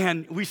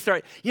 And we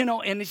start,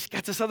 and he's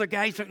got this other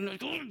guy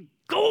saying,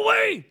 go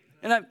away.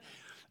 And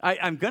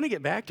I'm going to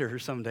get back to her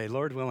someday,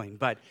 Lord willing.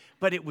 But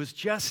it was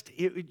just,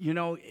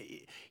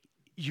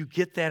 you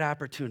get that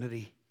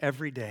opportunity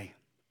every day.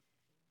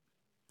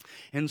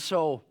 And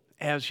so,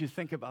 as you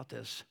think about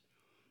this,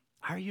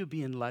 are you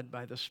being led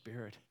by the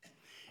Spirit?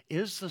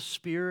 Is the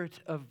Spirit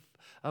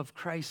of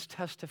Christ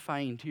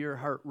testifying to your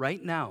heart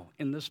right now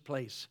in this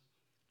place?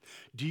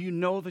 Do you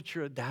know that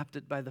you're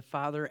adopted by the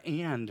Father?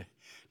 And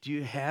do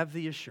you have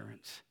the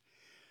assurance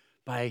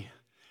by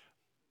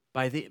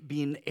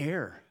being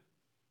heir,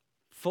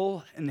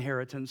 full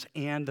inheritance,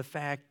 and the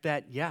fact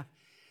that,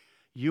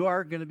 you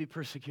are going to be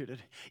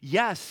persecuted?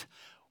 Yes,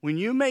 when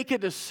you make a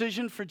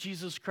decision for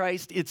Jesus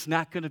Christ, it's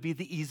not going to be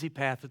the easy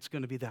path. It's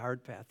going to be the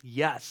hard path.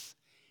 Yes,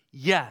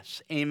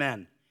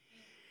 amen.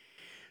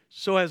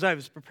 So as I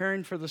was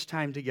preparing for this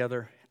time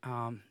together,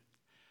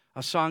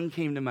 a song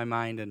came to my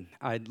mind, and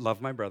I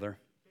love my brother.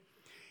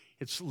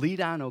 It's Lead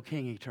On, O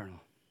King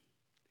Eternal.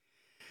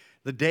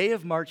 The day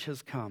of March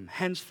has come.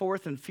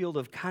 Henceforth in field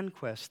of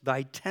conquest,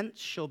 thy tent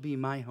shall be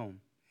my home.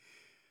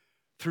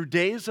 Through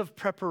days of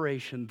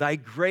preparation, thy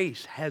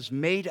grace has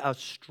made us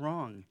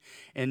strong.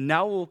 And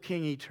now, O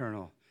King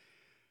Eternal,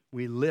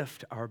 we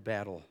lift our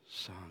battle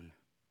song.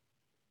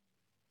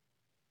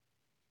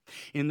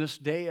 In this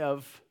day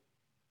of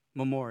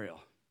memorial,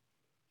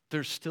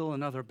 there's still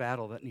another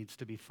battle that needs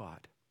to be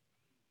fought.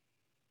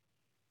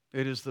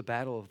 It is the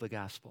battle of the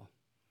gospel.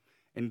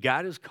 And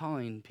God is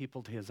calling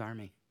people to his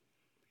army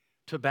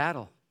to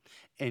battle.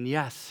 And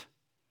yes,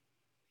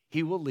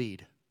 he will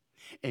lead.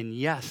 And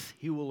yes,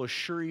 he will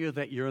assure you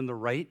that you're in the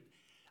right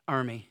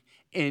army.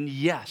 And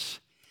yes,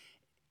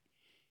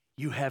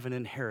 you have an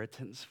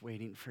inheritance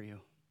waiting for you.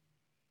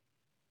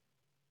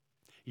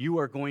 You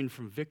are going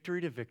from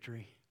victory to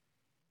victory.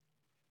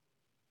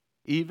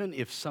 Even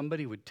if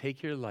somebody would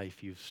take your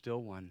life, you've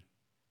still won.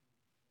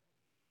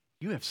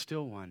 You have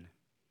still won.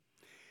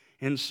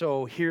 And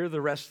so hear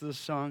the rest of the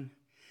song.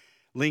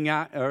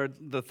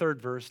 The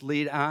third verse,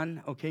 lead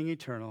on, O King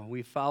Eternal.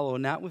 We follow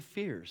not with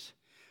fears,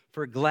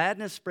 for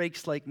gladness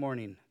breaks like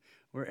morning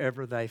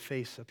wherever thy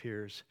face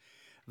appears.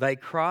 Thy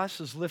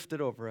cross is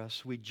lifted over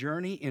us. We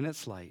journey in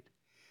its light.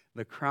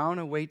 The crown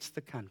awaits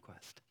the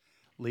conquest.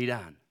 Lead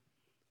on,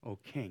 O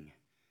King,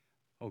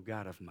 O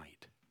God of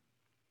might.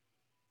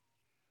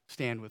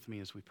 Stand with me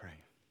as we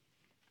pray.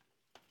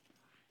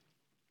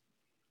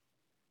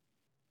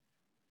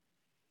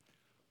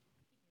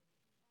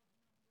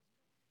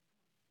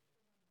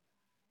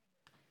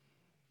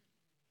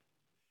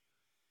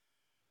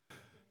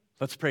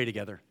 Let's pray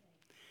together.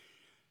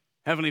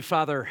 Heavenly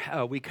Father,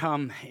 we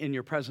come in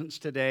your presence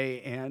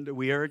today, and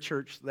we are a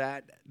church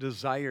that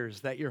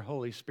desires that your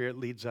Holy Spirit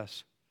leads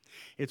us.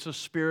 It's a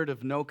spirit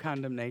of no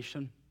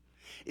condemnation.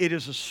 It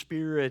is a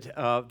spirit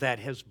that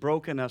has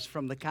broken us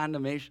from the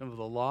condemnation of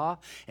the law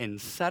and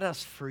set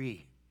us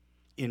free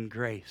in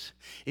grace.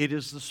 It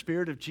is the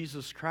Spirit of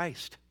Jesus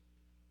Christ.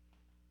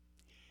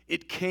 He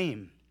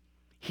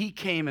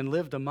came and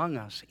lived among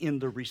us in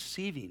the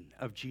receiving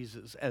of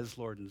Jesus as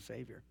Lord and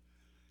Savior.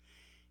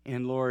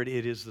 And Lord,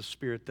 it is the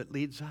Spirit that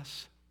leads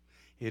us.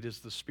 It is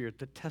the Spirit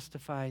that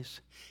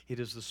testifies. It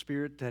is the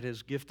Spirit that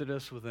has gifted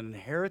us with an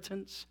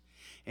inheritance.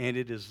 And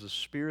it is the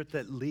Spirit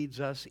that leads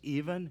us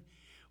even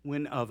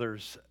when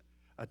others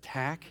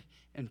attack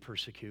and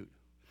persecute.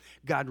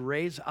 God,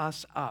 raise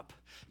us up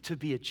to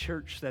be a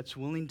church that's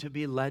willing to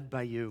be led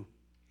by you.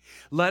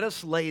 Let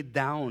us lay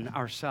down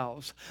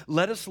ourselves.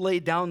 Let us lay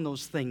down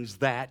those things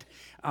that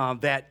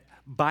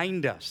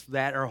bind us,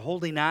 that are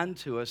holding on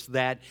to us,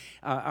 that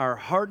are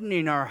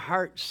hardening our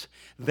hearts,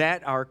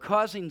 that are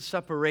causing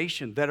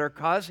separation, that are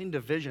causing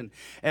division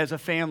as a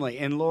family.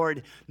 And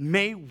Lord,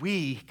 may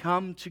we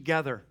come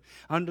together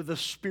under the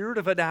spirit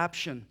of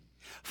adoption,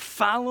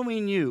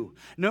 following you,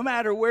 no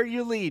matter where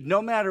you lead,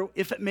 no matter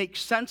if it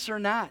makes sense or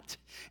not.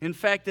 In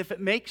fact, if it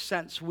makes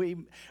sense,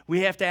 we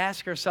have to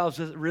ask ourselves,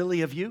 is it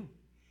really of you?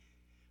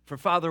 For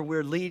Father,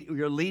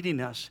 you're leading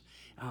us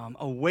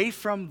away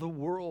from the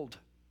world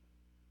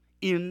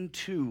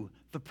into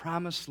the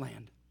promised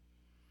land.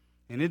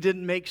 And it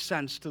didn't make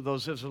sense to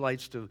those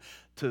Israelites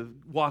to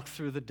walk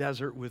through the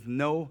desert with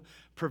no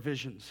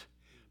provisions.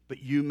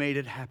 but you made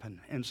it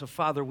happen. And so,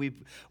 Father,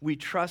 we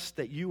trust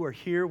that you are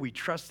here. We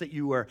trust that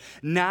you are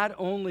not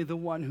only the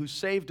one who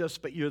saved us,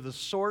 but you're the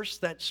source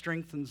that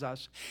strengthens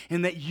us.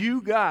 And that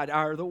you, God,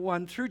 are the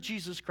one, through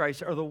Jesus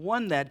Christ, are the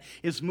one that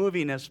is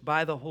moving us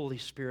by the Holy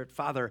Spirit.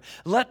 Father,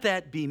 let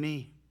that be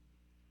me.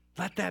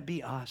 Let that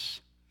be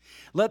us.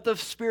 Let the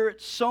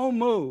Spirit so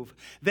move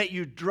that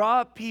you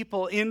draw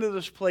people into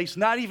this place,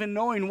 not even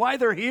knowing why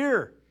they're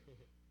here,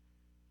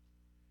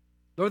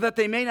 or that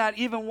they may not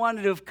even want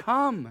to have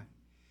come.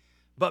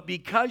 But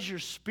because your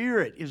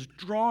Spirit is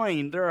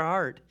drawing their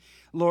heart,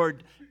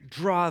 Lord,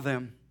 draw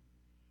them,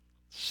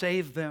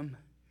 save them,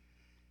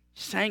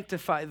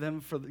 sanctify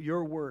them for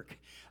your work.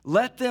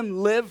 Let them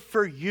live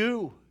for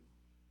you.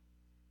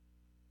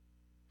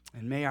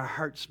 And may our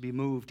hearts be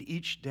moved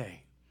each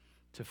day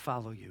to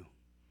follow you.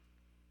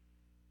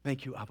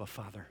 Thank you, Abba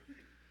Father.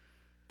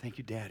 Thank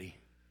you, Daddy,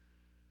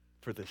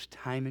 for this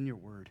time in your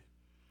word.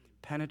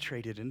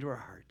 Penetrate it into our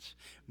hearts.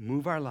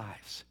 Move our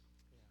lives.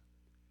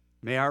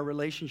 May our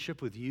relationship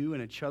with you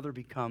and each other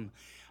become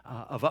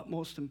of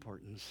utmost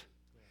importance,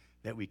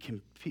 that we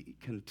can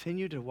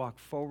continue to walk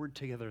forward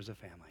together as a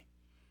family.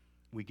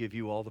 We give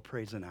you all the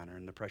praise and honor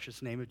in the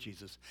precious name of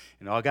Jesus.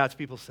 And all God's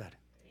people said,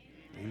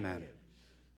 Amen. Amen.